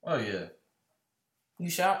 Oh, yeah. You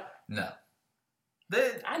shocked? No.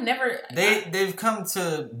 They've come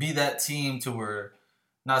to be that team to where,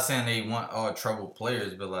 not saying they want all troubled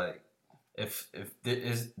players, but like if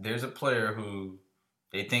there's a player who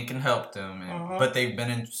they think can help them, but they've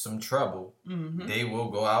been in some trouble, they will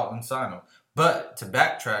go out and sign them. But to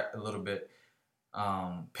backtrack a little bit,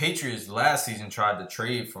 Patriots last season tried to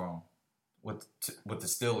trade for him with the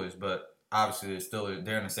Steelers, but obviously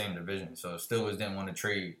they're in the same division, so Steelers didn't want to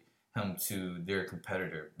trade him to their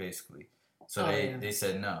competitor, basically. So they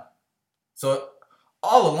said no. So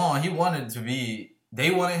all along, they wanted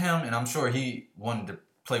him, and I'm sure he wanted to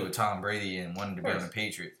play with Tom Brady and wanted to be on the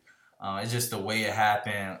Patriots. It's just the way it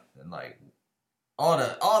happened, and like all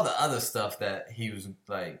the other stuff that he was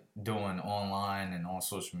like doing online and on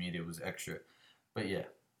social media was extra. But yeah,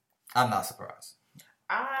 I'm not surprised.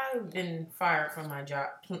 I've been fired from my job,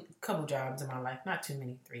 couple jobs in my life, not too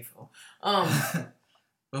many, 3, 4.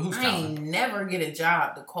 But who's I ain't never get a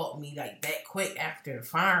job that called me like that quick after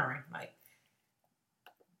firing. Like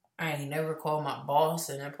I ain't never called my boss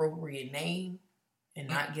an appropriate name and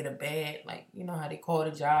not get a bad, like, you know how they call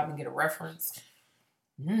the job and get a reference.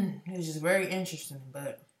 It was just very interesting,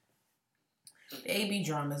 but the AB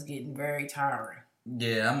drama is getting very tiring.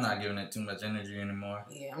 Yeah, I'm not giving it too much energy anymore.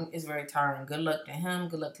 Yeah, it's very tiring. Good luck to him.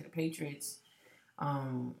 Good luck to the Patriots.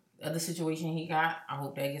 Other situation he got, I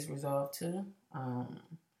hope that gets resolved too.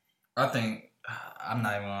 I think I'm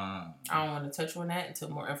not even. I don't want to touch on that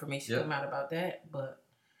until more information come out about that. But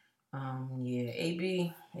yeah,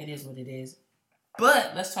 AB, it is what it is.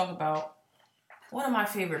 But let's talk about one of my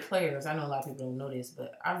favorite players. I know a lot of people don't know this,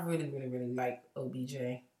 but I really, really, really like OBJ.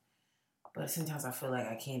 But sometimes I feel like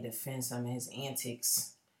I can't defend some of his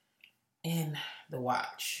antics in the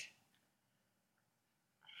watch.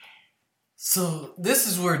 So this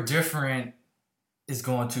is where different is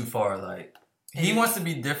going too far. Like he wants to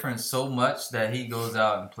be different so much that he goes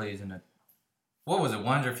out and plays in a, what was it,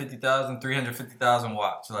 150,000, 350,000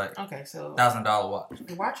 watch, like okay, so $1,000 watch.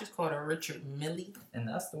 The watch is called a Richard Mille, and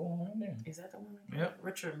that's the one right there. Is that the one right there? Yep.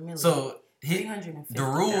 Richard Mille. So the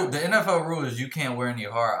NFL rule is you can't wear any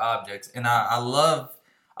hard objects, and I love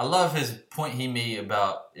his point he made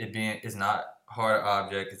about it being it's not hard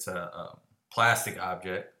object, it's a plastic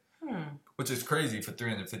object, which is crazy for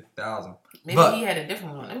 $350,000. Maybe he had a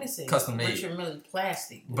different one. Let me see. Custom made. Richard Mille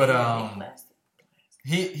plastic. But plastic.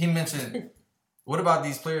 He mentioned, what about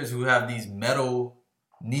these players who have these metal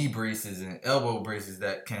knee braces and elbow braces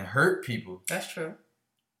that can hurt people? That's true.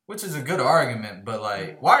 Which is a good argument, but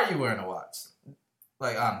like, why are you wearing a watch?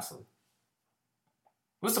 Like, honestly,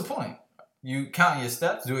 what's the point? You count your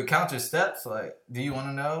steps? Do it count your steps? Like, do you want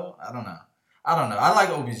to know? I don't know. I like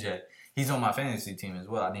OBJ. He's on my fantasy team as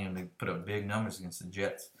well. I need him to put up big numbers against the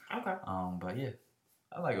Jets. Okay. But yeah,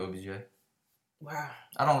 I like OBJ. Wow.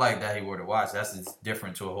 I don't like that he wore the watch. That's just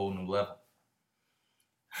different to a whole new level.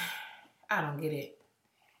 I don't get it.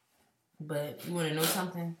 But you want to know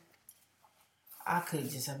something? I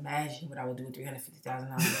could just imagine what I would do with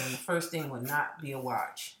 $350,000. And the first thing would not be a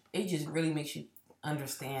watch. It just really makes you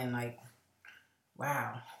understand, like,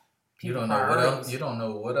 wow. You don't know what else. You don't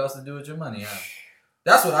know what else to do with your money, huh?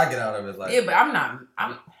 That's what I get out of it. Like, yeah, but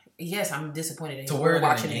I'm disappointed in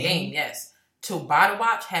watching the game. Yes, to buy the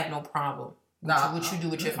watch, have no problem. What you do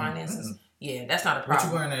with your finances, yeah, that's not a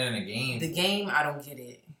problem. What you wearing in a game? The game, I don't get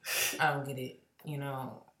it. You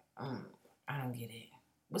know, I don't get it.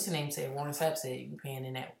 What's the name said? Warren Sapp said you paying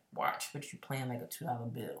in that watch, but you playing like a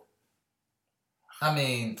 $2 bill. I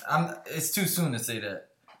mean, it's too soon to say that.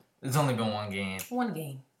 It's only been one game. One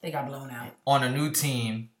game. They got blown out. On a new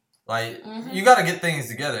team. Like, you got to get things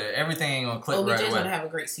together. Everything ain't going to click right away. OBJ's going to have a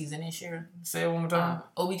great season this year. Say it one more time.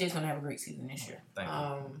 OBJ's going to have a great season this year. Thank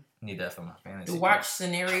you. Need that for my fantasy. The watch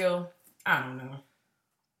scenario, I don't know.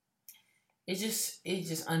 It's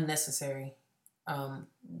just unnecessary.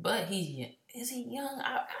 But is he young?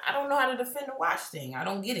 I don't know how to defend the watch thing. I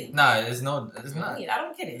don't get it. Nah, it's not. I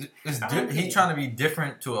don't get it. He's trying to be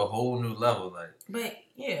different to a whole new level. Like, but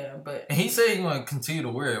yeah, but and he said he's going to continue to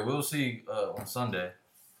wear it. We'll see on Sunday.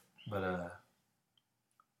 But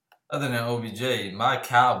other than OBJ, my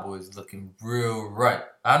Cowboys looking real right.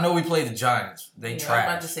 I know we played the Giants. They trash.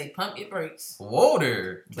 I'm about to say, pump your brakes. Whoa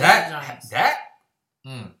there.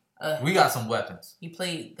 We got some weapons. You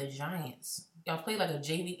played the Giants. Y'all played like a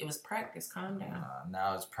JV. It was practice. Calm down.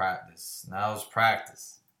 Now it's practice.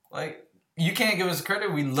 Like, you can't give us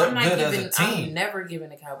credit. We look good as a team. I'm never giving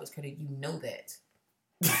the Cowboys credit. You know that.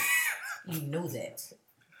 You know that.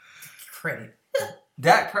 Credit.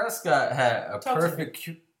 Dak Prescott had a perfect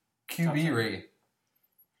QB rating.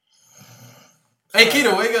 Hey,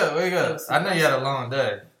 Keto, wake up. I know you had a long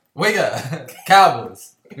day. Wake up.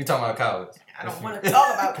 Cowboys. We talking about Cowboys. I don't want to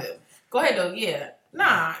talk about them. Go ahead, though. Yeah.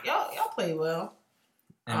 Nah, y'all play well.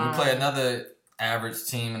 And we play another average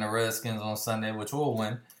team in the Redskins on Sunday, which we'll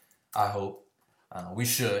win. I hope. We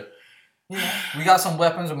should. Yeah. We got some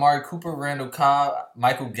weapons. Amari Cooper, Randall Cobb,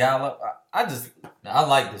 Michael Gallup. I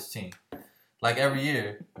like this team. Like every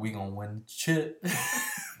year, we gonna win the chip.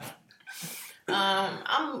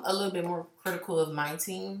 I'm a little bit more critical of my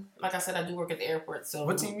team. Like I said, I do work at the airport. So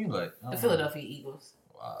what team you like? The Philadelphia Eagles.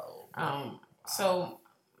 Wow. So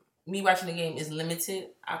me watching the game is limited.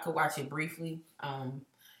 I could watch it briefly.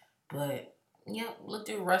 But yeah, looked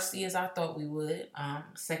as rusty as I thought we would.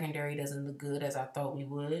 Secondary doesn't look good as I thought we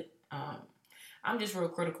would. I'm just real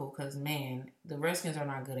critical because, man, the Redskins are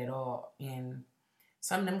not good at all. And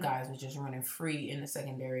some of them guys were just running free in the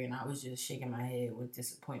secondary, and I was just shaking my head with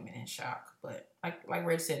disappointment and shock. But like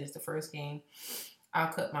Red said, it's the first game.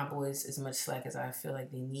 I'll cut my boys as much slack as I feel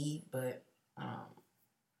like they need, but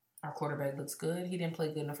our quarterback looks good. He didn't play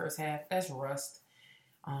good in the first half. That's rust.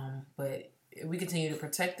 But if we continue to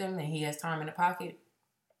protect him and he has time in the pocket,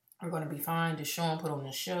 we're going to be fine. Deshaun put on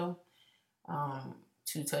the show.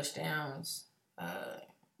 2 touchdowns.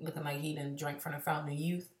 Looking like he done drank from the fountain of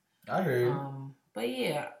youth. I hear you. But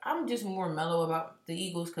yeah, I'm just more mellow about the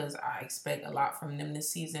Eagles because I expect a lot from them this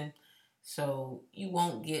season. So you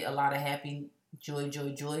won't get a lot of happy joy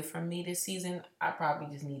from me this season. I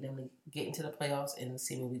probably just need them to get into the playoffs and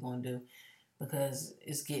see what we're going to do because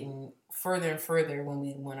it's getting further and further when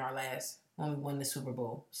we won the Super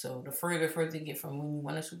Bowl. So the further you get from when you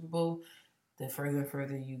won the Super Bowl, the further and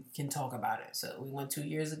further you can talk about it. So we won 2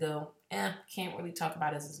 years ago. Can't really talk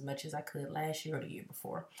about it as much as I could last year or the year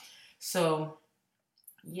before. So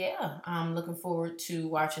yeah, I'm looking forward to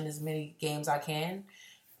watching as many games I can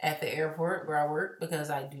at the airport where I work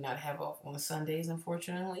because I do not have off on Sundays,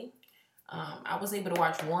 unfortunately. I was able to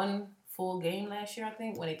watch one full game last year, I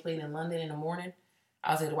think, when they played in London in the morning.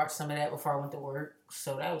 I was able to watch some of that before I went to work,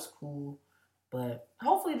 so that was cool. But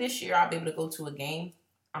hopefully this year I'll be able to go to a game.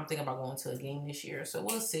 I'm thinking about going to a game this year, so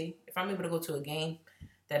we'll see. If I'm able to go to a game,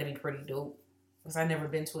 that'd be pretty dope because I've never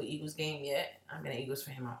been to an Eagles game yet. I've been an Eagles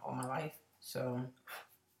fan all my life, so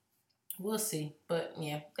we'll see. But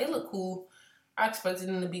yeah, they look cool. I expected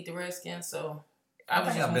them to beat the Redskins, so I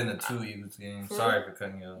think I've been to 2 Eagles games. Sorry for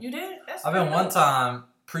cutting you off. You did? I've been one time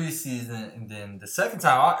preseason, and then the second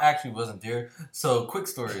time I actually wasn't there. So, quick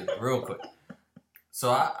story, real quick. So,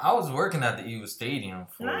 I was working at the Eagles Stadium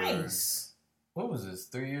for... Nice. What was this,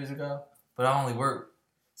 3 years ago? But I only worked...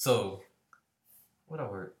 So, what I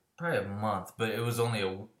worked? Probably a month, but it was only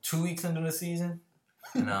 2 weeks into the season.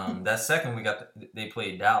 And that second week, they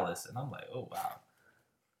played Dallas, and I'm like, oh, wow.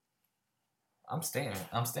 I'm staying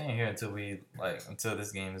here until until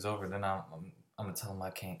this game is over. Then I'm gonna tell them I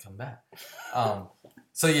can't come back.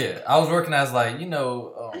 So yeah, I was working as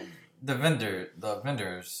the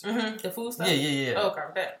vendors. Mm-hmm. The food stuff. Yeah. Oh, okay,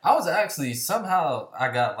 bet. I was actually somehow I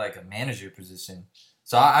got like a manager position.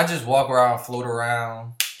 So I just walk around, float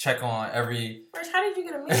around, check on every. Rich, how did you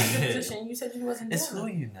get a manager position? You said you wasn't. It's who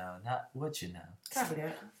you know, not what you know. Copy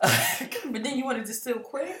that. But then you wanted to still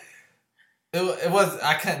quit. It was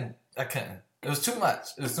I couldn't. It was too much.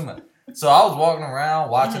 So I was walking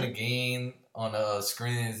around watching the game on the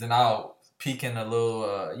screens, and I'll peek in a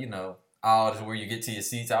little, aisle where you get to your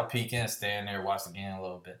seats. I'll peek in, stand there, watch the game a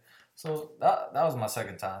little bit. So that was my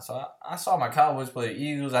second time. So I saw my Cowboys play the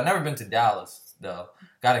Eagles. I've never been to Dallas, though.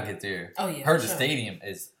 Got to get there. Oh, yeah. Heard the stadium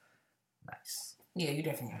is nice. Yeah, you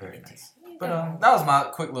definitely very nice. But that was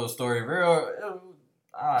my quick little story. You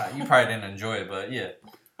probably didn't enjoy it, but yeah.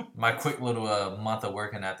 My quick little month of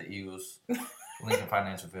working at the Eagles, Lincoln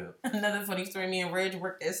Financial Field. Another funny story, me and Reg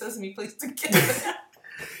worked at Sesame Place together.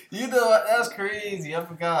 You know what? That's crazy. I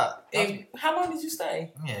forgot. And how long did you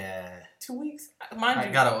stay? Yeah. 2 weeks? I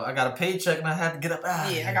got a paycheck and I had to get up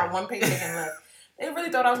out. Yeah, I got one paycheck and left. They really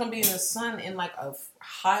thought I was going to be in the sun in like a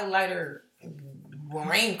highlighter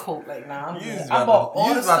raincoat. Like, nah, I bought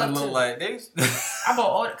all the stuff. I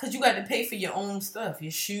bought all because you got to pay for your own stuff,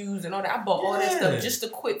 your shoes and all that. I bought all that stuff just to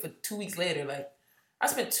quit for 2 weeks later. Like, I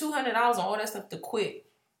spent $200 on all that stuff to quit.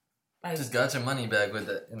 Like, just got your money back with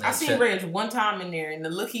that. I seen Reg one time in there, and the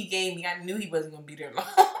look he gave me, I knew he wasn't gonna be there long.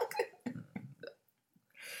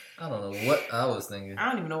 I don't know what I was thinking. I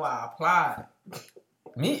don't even know why I applied.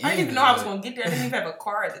 Me either. I didn't even know I was gonna get there. I didn't even have a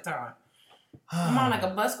car at the time. My mom like a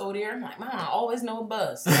bus go there. I'm like, Mom, I always know a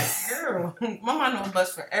bus. Like, girl, my mom know a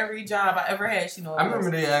bus for every job I ever had. She know. I remember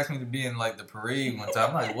they asked me to be in like the parade one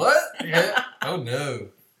time. I'm like, what? Yeah. Oh no,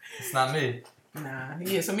 it's not me. Nah,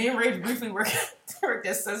 yeah. So me and Ray briefly worked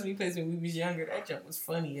at Sesame Place when we was younger. That jump was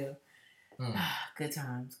funny, yo. Good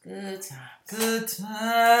times.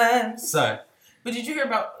 Sorry. But did you hear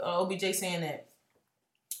about OBJ saying that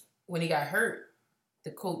when he got hurt,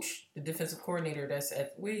 the coach, the defensive coordinator that's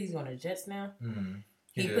at where he's on the Jets now,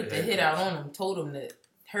 he put the hit out on him, told him to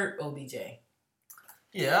hurt OBJ.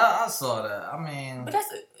 Yeah, I saw that. I mean, but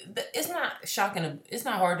it's not shocking. It's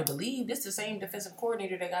not hard to believe. This is the same defensive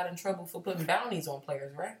coordinator that got in trouble for putting bounties on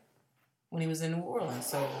players, right? When he was in New Orleans.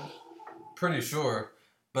 So pretty sure.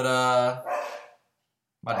 But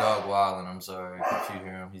my dog wilding. I'm sorry if you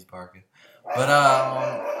hear him. He's barking. But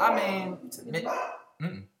I mean,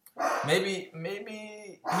 maybe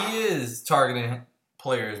he is targeting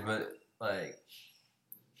players, but like.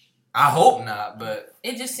 I hope not, but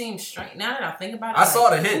it just seems strange. Now that I think about it, I saw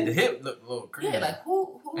the hit. The hit looked a little crazy. Yeah, like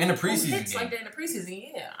who in the preseason who hits game. like that in the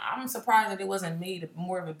preseason? Yeah, I'm surprised that it wasn't made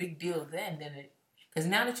more of a big deal then than it. Because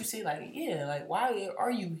now that you see, like, yeah, like why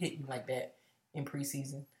are you hitting like that in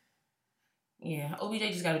preseason? Yeah,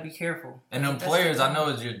 OBJ just got to be careful. And them players, I know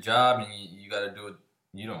it's your job, and you got to do it.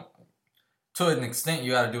 You don't, to an extent,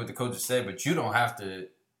 you got to do what the coaches say, but you don't have to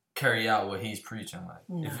carry out what he's preaching. Like,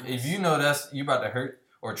 no. if you know you about to hurt.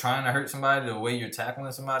 Or trying to hurt somebody the way you're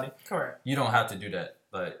tackling somebody. Correct. You don't have to do that.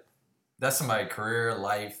 Like, that's somebody's career,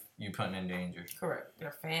 life, you putting in danger. Correct.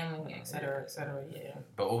 Their family, et cetera, yeah.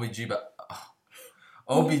 But OBJ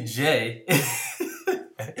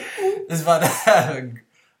is about to have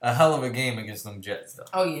a hell of a game against them Jets, though.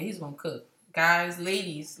 Oh, yeah, he's going to cook. Guys,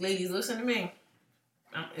 ladies, listen to me.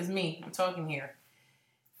 It's me. I'm talking here.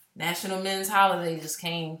 National Men's Holiday just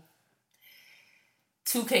came.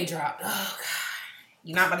 2K dropped. Oh, God.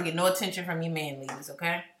 You're not about to get no attention from your man, ladies,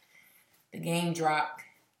 okay? The game dropped.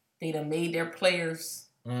 They done made their players.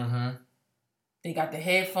 Mm-hmm. They got the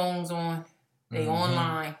headphones on. They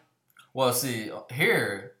online. Well, see,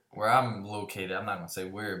 here, where I'm located, I'm not going to say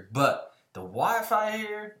where, but the Wi-Fi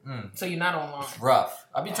here. So you're not online. It's rough.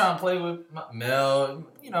 I be trying to play with Mel,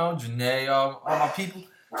 Janae, all my people.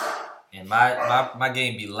 And my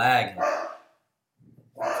game be lagging.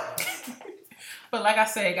 But like I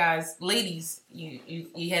said, guys, ladies,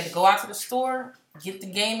 you had to go out to the store, get the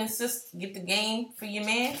game for your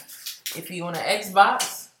man. If you're on an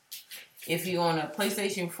Xbox, if you're on a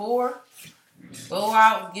PlayStation 4, go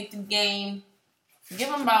out, get the game. Give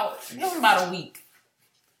them about a week.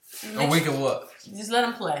 A week of what? Just let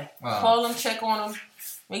him play. Call him, check on him,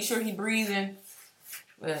 make sure he breathing.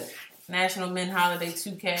 But National Men Holiday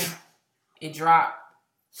 2K, it dropped.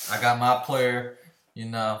 I got my player. You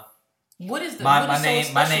know. What is the my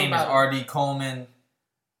name? My name is RD Coleman.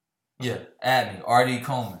 Yeah, add me, RD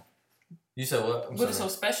Coleman. You said what? What is so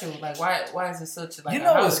special? Like, why is it such like? You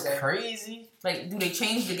know what's crazy? Like, do they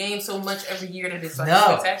change the game so much every year that it's like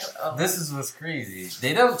spectacular? Oh. This is what's crazy.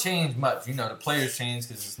 They don't change much. You know, the players change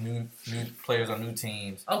because it's new players on new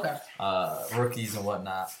teams. Okay. Rookies and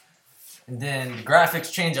whatnot. And then the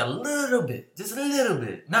graphics change a little bit, just a little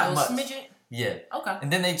bit, not much. Smidget? Yeah. Okay.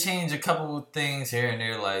 And then they change a couple of things here and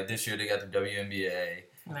there. Like this year, they got the WNBA.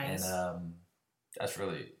 Nice. And that's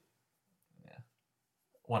really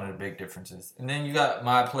one of the big differences. And then you got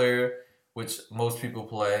my player, which most people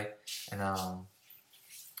play, and I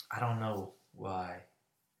don't know why,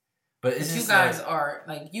 but it's just you guys are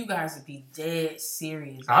like you guys would be dead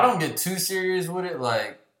serious. I don't get too serious with it.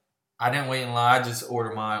 Like I didn't wait in line. I just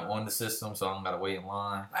ordered mine on the system, so I don't gotta wait in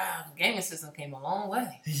line. Wow, the gaming system came a long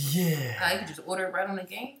way. Yeah, you could just order it right on the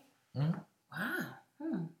game. Mm-hmm.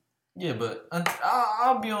 Wow. Yeah, but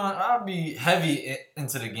I'll be heavy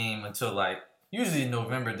into the game until like usually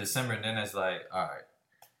November, December, and then it's like, all right,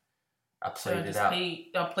 I played it out.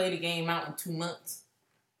 Y'all play the game out in 2 months.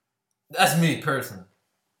 That's me personally.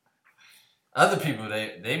 Other people,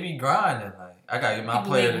 they be grinding. Like I gotta get my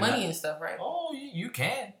people player make money and stuff, right? Oh, you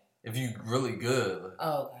can if you really good. Like,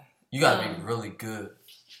 okay. You gotta be really good.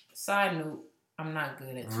 Side note, I'm not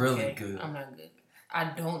good at 2K. Really good. I'm not good. I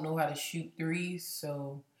don't know how to shoot threes,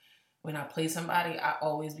 so when I play somebody, I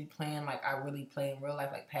always be playing like I really play in real life,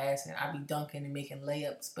 like passing. I be dunking and making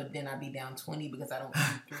layups, but then I be down 20 because I don't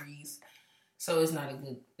shoot threes. So it's not a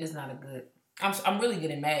good. I'm really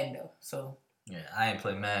good at Madden though. So yeah, I ain't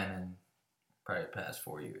played Madden in probably the past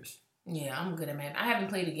 4 years. Yeah, I'm good at Madden. I haven't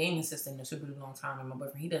played a gaming system in a super long time. And my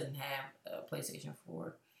boyfriend, he doesn't have a PlayStation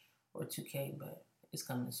 4 or 2K, but it's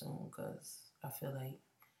coming soon because I feel like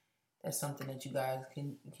that's something that you guys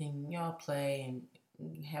can y'all play and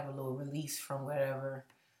have a little release from whatever.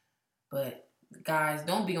 But guys,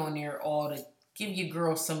 don't be on there give your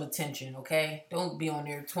girl some attention, okay? Don't be on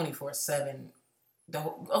there 24/7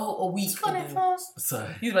 a week.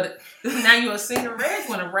 Sorry. Now you're a singer. Reg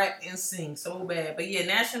want to rap and sing so bad. But yeah,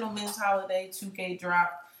 National Men's Holiday 2K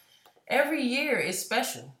drop. Every year is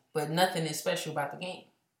special, but nothing is special about the game.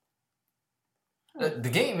 The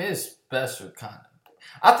game is special, kind of.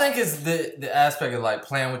 I think it's the aspect of like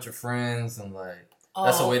playing with your friends and like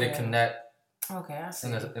that's a way to connect. Okay, I see.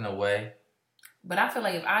 In a way. But I feel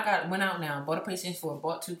like if I went out now, bought a PlayStation 4,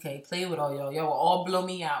 bought 2K, played with all y'all will all blow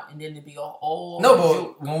me out, and then it'd be all. No,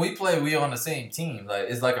 but when we play, we on the same team. Like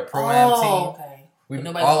it's like a pro-am team. Okay. We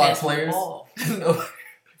all our players. The ball.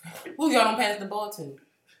 Who y'all don't pass the ball to?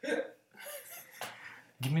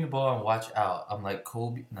 Give me the ball and watch out. I'm like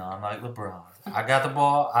Kobe. No, I'm like LeBron. I got the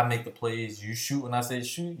ball. I make the plays. You shoot when I say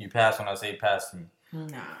shoot. You pass when I say pass to me. Nah,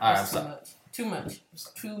 that's too much.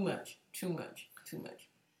 Too much.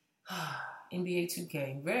 NBA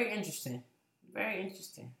 2K. Very interesting. Very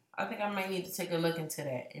interesting. I think I might need to take a look into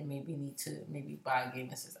that and maybe buy a game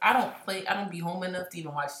assist. I don't be home enough to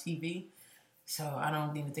even watch TV. So I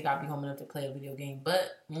don't even think I'll be home enough to play a video game.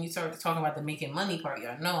 But when you start talking about the making money part,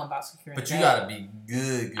 y'all know I'm about securing. But you gotta be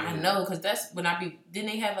good. I know, because that's when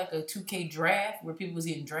didn't they have like a 2K draft where people was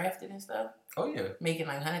getting drafted and stuff? Oh yeah. Making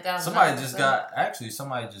like $100,000. Somebody just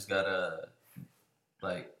got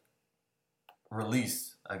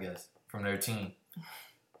released, I guess, from their team.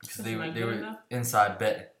 Because they were inside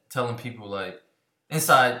betting, telling people like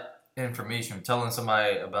inside information, telling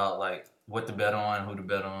somebody about like what to bet on, who to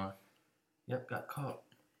bet on. Yep, got caught.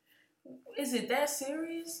 Is it that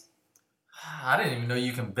serious? I didn't even know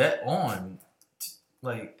you can bet on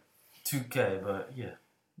like 2K, but yeah.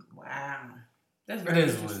 Wow, that's very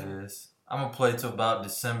interesting. What it is. I'm gonna play till about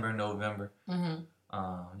December, November. Mm-hmm.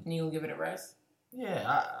 And you gonna give it a rest?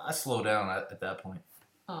 Yeah, I slow down at that point.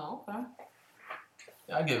 Oh, okay.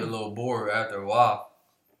 I get a little bored after a while.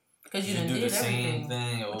 Because you didn't do the same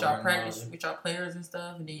thing with y'all practice with y'all players and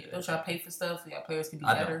stuff, and then don't y'all pay for stuff so y'all players can be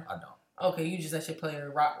better? I don't. Okay, you just let your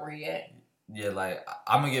player rock where you at. Yeah, like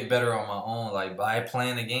I'm gonna get better on my own. Like by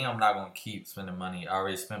playing the game, I'm not gonna keep spending money. I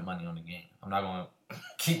already spent money on the game. I'm not gonna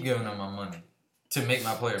keep giving them my money to make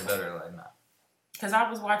my player better. Like nah. Because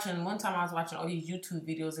one time I was watching all these YouTube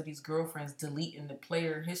videos of these girlfriends deleting the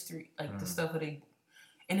player history, like the stuff where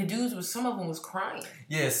and the dudes some of them was crying.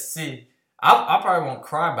 Yeah, see, I probably won't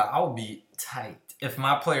cry, but I would be tight if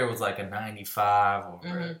my player was like a 95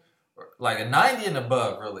 or like a 90 and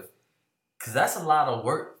above, really. Because that's a lot of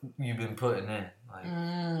work you've been putting in, like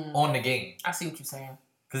on the game. I see what you're saying.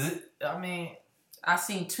 Because, I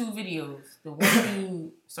seen 2 videos. The one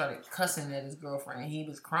dude started cussing at his girlfriend, and he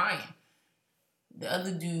was crying. The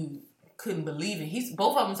other dude couldn't believe it.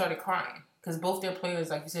 Both of them started crying because both their players,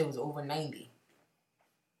 like you said, was over 90.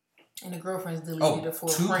 And the girlfriend's deleted it for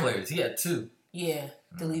 2 prank. players. He had 2. Yeah,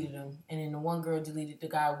 deleted them. And then the one girl deleted the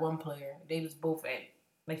guy, one player. They was both at,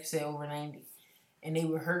 like you said, over 90. And they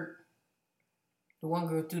were hurt. The one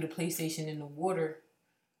girl threw the PlayStation in the water,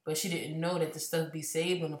 but she didn't know that the stuff be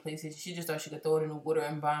saved on the PlayStation. She just thought she could throw it in the water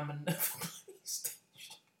and buy him another PlayStation.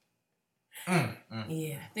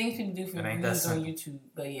 Yeah, things people do for views on YouTube.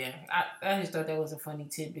 But yeah, I just thought that was a funny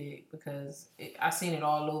tidbit because I seen it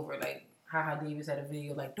all over. Like, Haha Davis had a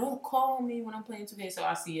video like, don't call me when I'm playing 2K. So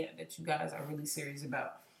I see it, that you guys are really serious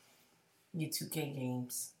about your 2K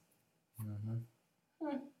games.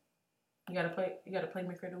 Mm-hmm. You got a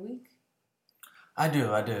playmaker of the week? I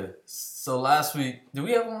do. So last week, did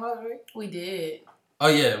we have one last week? We did. Oh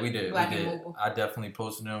yeah, we did. Black and Mobile. I definitely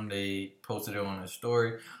posted them. They posted it on their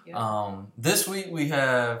story. Yeah. This week we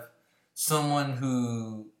have someone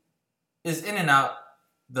who is in and out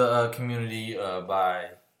the community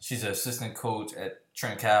she's an assistant coach at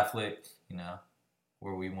Trent Catholic,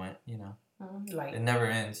 where we went, Like, it never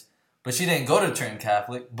ends. But she didn't go to Trent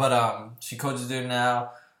Catholic, but she coaches there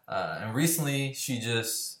now. And recently she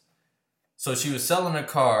was selling a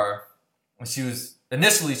car, and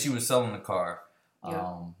initially she was selling the car.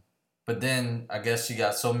 Yeah. But then I guess she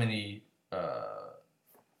got so many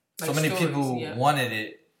stories, people wanted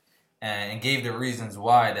it and gave the reasons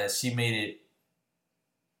why that she made it.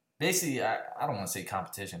 Basically, I don't want to say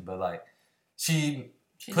competition, but like she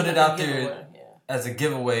put it out there as a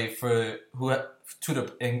giveaway for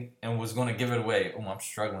and was going to give it away. Oh, I'm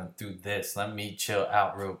struggling through this. Let me chill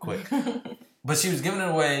out real quick. But she was giving it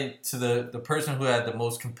away to the person who had the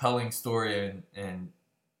most compelling story and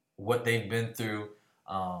what they've been through.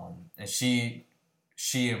 And she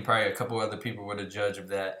and probably a couple other people were the judge of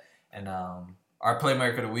that. And our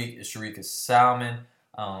playmaker of the week is Sharika Salmon.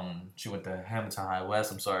 She went to Hamilton High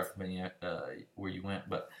West. I'm sorry for being where you went,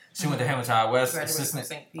 but she went to Hamilton High West. Assistant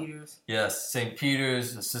St. Peter's. Yes, St.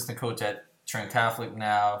 Peter's, assistant coach at Trent Catholic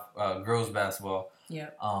now, girls basketball. Yeah.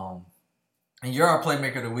 And you're our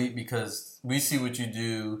playmaker of the week because we see what you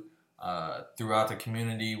do throughout the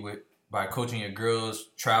community by coaching your girls,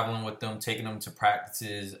 traveling with them, taking them to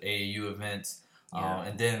practices, AAU events,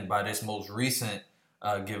 and then by this most recent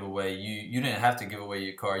giveaway, you didn't have to give away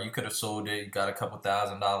your car. You could have sold it, you got a couple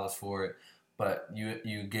 $1,000s for it, but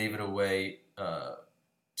you gave it away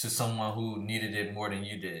to someone who needed it more than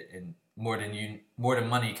you did, and more than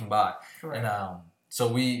money can buy. Correct. And so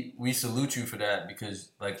we salute you for that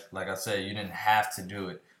because like I said, you didn't have to do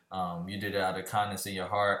it. You did it out of kindness in your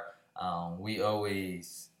heart. We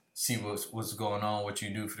always see what's going on, what you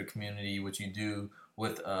do for the community, what you do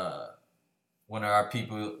with one of our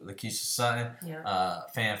people, Lakeisha Sutton,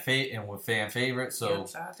 fan favorite. So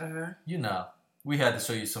shout out to her. We had to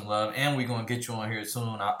show you some love, and we're gonna get you on here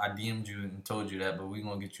soon. I DM'd you and told you that, but we're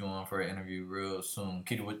gonna get you on for an interview real soon.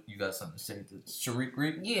 Kitty, what you got something to say to Sharik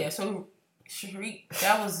Reek? Yeah, so Sharik,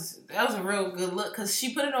 that was a real good look because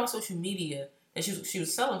she put it on social media that she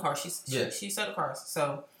was selling cars. She sold cars.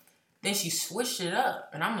 So then she switched it up,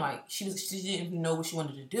 and I'm like, she didn't even know what she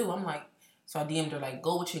wanted to do. I'm like, so I DM'd her like,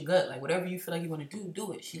 go with your gut, like whatever you feel like you want to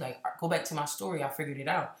do it. She like, go back to my story. I figured it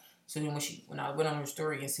out. So then when I went on her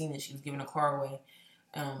story and seen that she was giving a car away,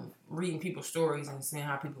 reading people's stories and seeing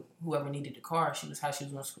how whoever needed the car, how she was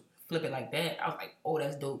going to flip it like that. I was like, oh,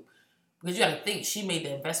 that's dope. Because you got to think, she made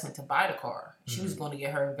the investment to buy the car. She was going to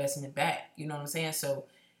get her investment back. You know what I'm saying? So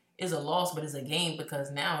it's a loss, but it's a gain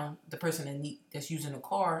because now the person that's using the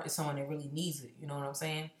car is someone that really needs it. You know what I'm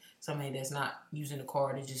saying? Somebody that's not using the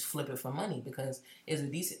car to just flip it for money because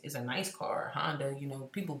it's a nice car. Honda,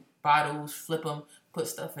 people buy those, flip them, put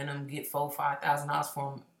stuff in them, get $4,000-$5,000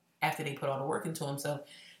 for them after they put all the work into them. So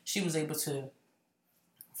she was able to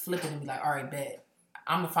flip it and be like, all right, bet.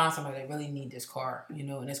 I'm going to find somebody that really need this car,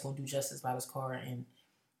 and that's going to do justice by this car. And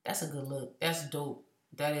that's a good look. That's dope.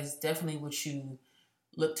 That is definitely what you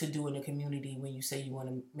look to do in the community when you say you want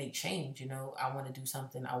to make change. I want to do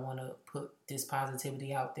something. I want to put this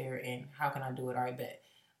positivity out there, and how can I do it? All right, bet.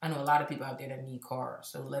 I know a lot of people out there that need cars,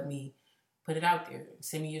 so let me put it out there.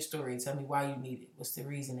 Send me your story. Tell me why you need it. What's the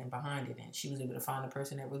reasoning behind it? And she was able to find a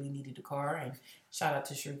person that really needed the car. And shout out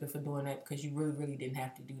to Sharika for doing that because you really, really didn't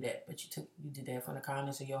have to do that. But you did that from the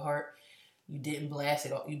kindness of your heart. You didn't blast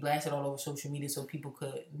it. You blasted all over social media so people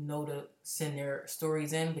could know to send their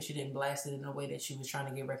stories in, but you didn't blast it in a way that you was trying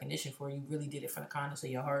to get recognition for. You really did it from the kindness of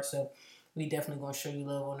your heart. So we definitely going to show you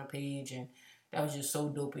love on the page. And that was just so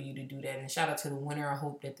dope of you to do that. And shout out to the winner. I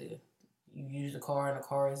hope that you use the car, and the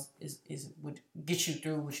car is would get you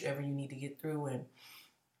through whichever you need to get through. And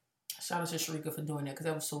shout out to Sharika for doing that, because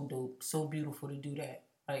that was so dope, so beautiful to do that.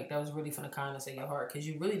 Like, that was really from the kindness of your heart, because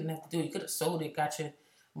you really didn't have to do it. You could have sold it, got your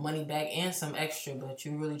money back and some extra, but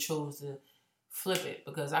you really chose to flip it,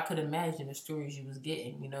 because I could imagine the stories you was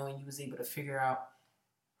getting, and you was able to figure out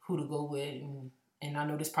who to go with, and I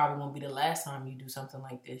know this probably won't be the last time you do something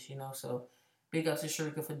like this, so big ups to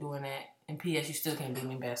Sharika for doing that. And P.S. you still can't beat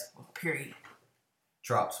me in basketball, period.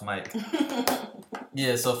 Drops Mike.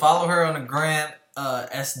 Yeah, so follow her on the gram,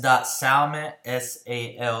 s.salmon,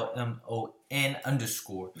 SALMON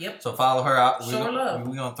 _. Yep. So follow her out. Show her love.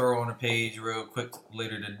 We're going to throw her on the page real quick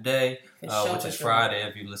later today, which is Friday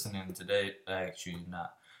if you're listening today. Actually,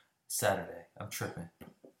 not Saturday. I'm tripping.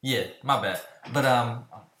 Yeah, my bad.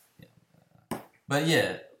 But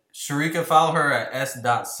yeah, Sharika, follow her at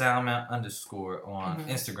s.salmon _ on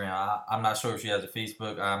Instagram. I'm not sure if she has a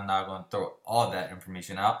Facebook. I'm not going to throw all that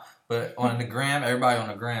information out. But on the gram, everybody on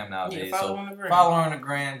the gram nowadays. Yeah, follow her on the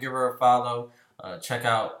gram, give her a follow. Check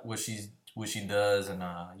out what she does, and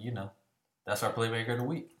that's our Playmaker of the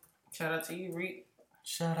Week. Shout out to you, Reek.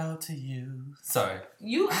 Shout out to you. Sorry.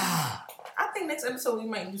 I think next episode we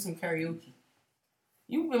might do some karaoke.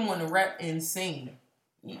 You've been wanting to rap and sing.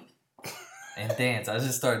 And dance. I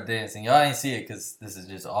just started dancing. Y'all ain't see it because this is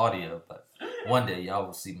just audio, but one day y'all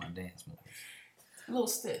will see my dance moves. A little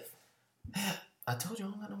stiff. I told you I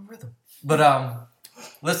don't got no rhythm. But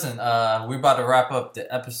listen, we're about to wrap up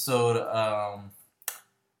the episode.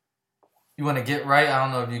 You want to get right? I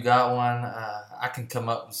don't know if you got one. I can come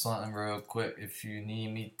up with something real quick if you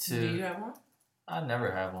need me to. Do you have one? I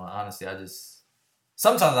never have one. Honestly,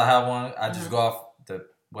 sometimes I have one. I just go off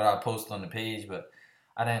what I post on the page, but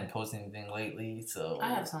I didn't post anything lately, so I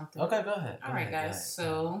have something. Okay, go ahead. All right, guys.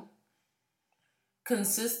 So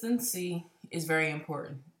consistency is very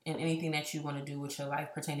important in anything that you want to do with your life,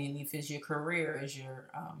 pertaining if it's your career, is your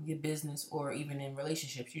business, or even in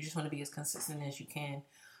relationships. You just want to be as consistent as you can,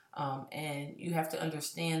 and you have to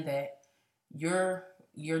understand that your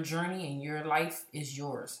journey and your life is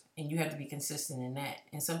yours, and you have to be consistent in that.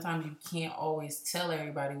 And sometimes you can't always tell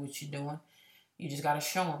everybody what you're doing. You just got to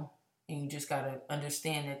show them. And you just got to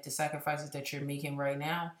understand that the sacrifices that you're making right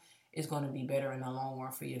now is going to be better in the long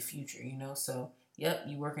run for your future, So, yep,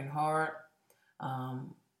 you're working hard.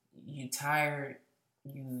 You're tired.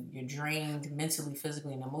 You're drained mentally,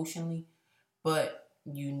 physically, and emotionally. But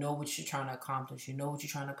you know what you're trying to accomplish. You know what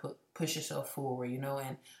you're trying to push yourself forward,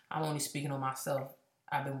 And I'm only speaking on myself.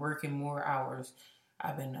 I've been working more hours.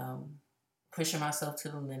 I've been pushing myself to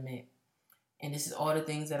the limit. And this is all the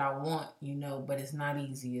things that I want, but it's not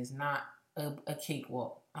easy. It's not a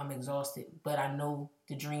cakewalk. I'm exhausted. But I know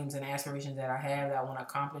the dreams and aspirations that I have that I want to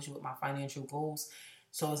accomplish with my financial goals.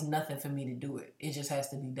 So it's nothing for me to do it. It just has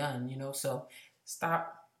to be done, So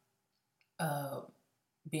stop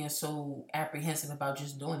being so apprehensive about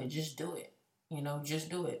just doing it. Just do it.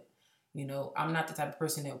 Just do it. I'm not the type of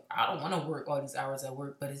person that I don't want to work all these hours at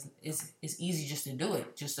work, but it's easy just to do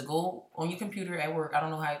it. Just to go on your computer at work. I don't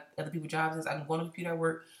know how other people's jobs is. I can go on the computer at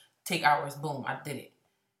work, take hours, boom, I did it.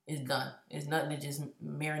 It's done. It's nothing to just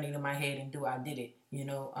marinate in my head and do. I did it.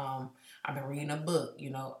 I've been reading a book.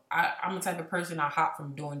 I'm the type of person I hop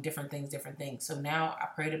from doing different things. So now I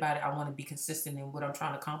prayed about it. I want to be consistent in what I'm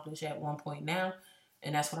trying to accomplish at one point now,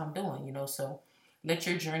 and that's what I'm doing. So let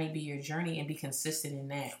your journey be your journey and be consistent in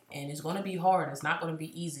that. And it's going to be hard. It's not going to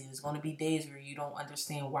be easy. There's going to be days where you don't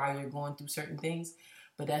understand why you're going through certain things.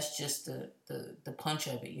 But that's just the punch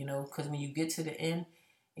of it, Because when you get to the end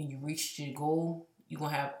and you reach your goal, you're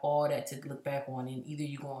going to have all that to look back on. And either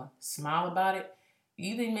you're going to smile about it,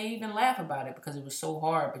 you may even laugh about it because it was so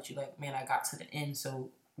hard. But you're like, man, I got to the end.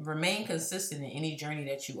 So remain consistent in any journey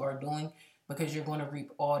that you are doing, because you're going to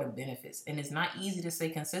reap all the benefits. And it's not easy to stay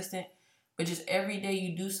consistent. But just every day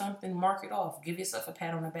you do something, mark it off. Give yourself a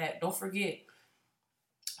pat on the back. Don't forget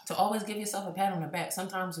to always give yourself a pat on the back.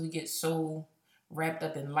 Sometimes we get so wrapped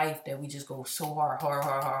up in life that we just go so hard.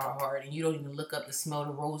 And you don't even look up to smell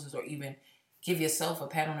the roses or even give yourself a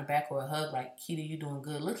pat on the back or a hug like, Keita, you doing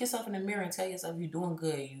good. Look yourself in the mirror and tell yourself you're doing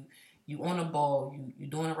good. You on the ball. You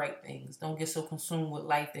doing the right things. Don't get so consumed with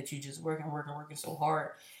life that you just working so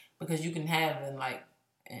hard, because you can have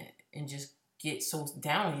and just get so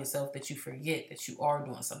down on yourself that you forget that you are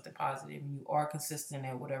doing something positive and you are consistent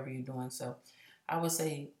at whatever you're doing. So I would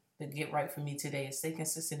say the get right for me today is stay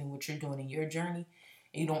consistent in what you're doing in your journey.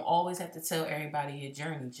 And you don't always have to tell everybody your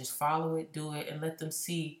journey. Just follow it, do it, and let them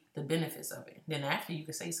see the benefits of it. Then after you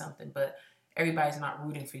can say something, but everybody's not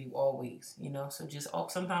rooting for you always, So just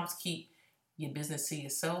sometimes keep your business to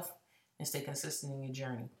yourself and stay consistent in your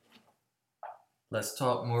journey. Let's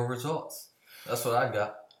talk more results. That's what I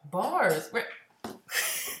got. Bars.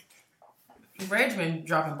 Reg's been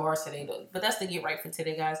dropping bars today, though. But that's the get right for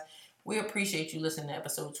today, guys. We appreciate you listening to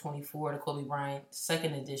episode 24, the Kobe Bryant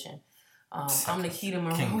 2nd edition. I'm Nikita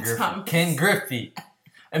Monroe. Ken Griffey.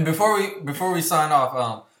 And before we sign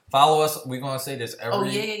off, follow us. We're gonna say this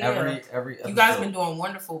every episode. You guys been doing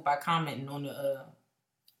wonderful by commenting on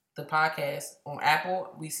the podcast on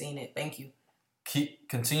Apple. We seen it. Thank you.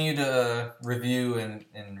 Continue to review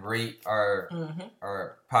and rate our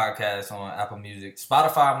podcast on Apple Music.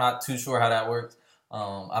 Spotify, I'm not too sure how that works.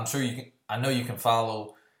 I'm sure you can. I know you can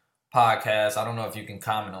follow podcasts. I don't know if you can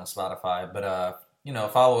comment on Spotify, but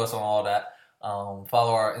follow us on all that.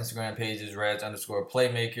 Follow our Instagram pages,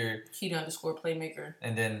 Reg_Playmaker, Keita_Playmaker,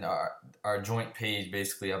 and then our joint page.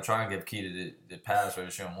 Basically, I'm trying to give Keita the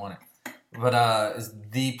password. She don't want it, but it's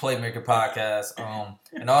the Playmaker Podcast.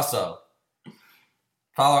 And also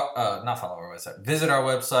not follow our website. Visit our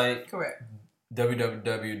website. Correct.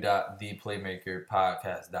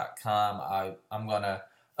 www.theplaymakerpodcast.com. I'm gonna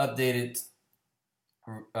update it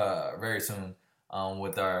very soon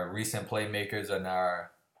with our recent playmakers and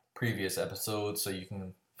our previous episodes, so you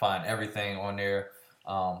can find everything on there.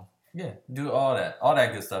 Do all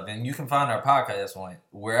that good stuff, and you can find our podcast on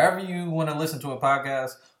wherever you want to listen to a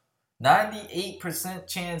podcast. 98%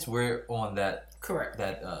 chance we're on that. Correct.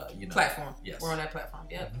 That platform. Yes, we're on that platform.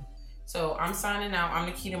 Yep. Mm-hmm. So I'm signing out. I'm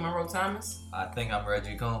Nikita Monroe Thomas. I think I'm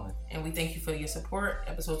Reggie Coleman. And we thank you for your support.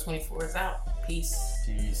 Episode 24 is out. Peace.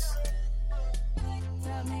 Peace.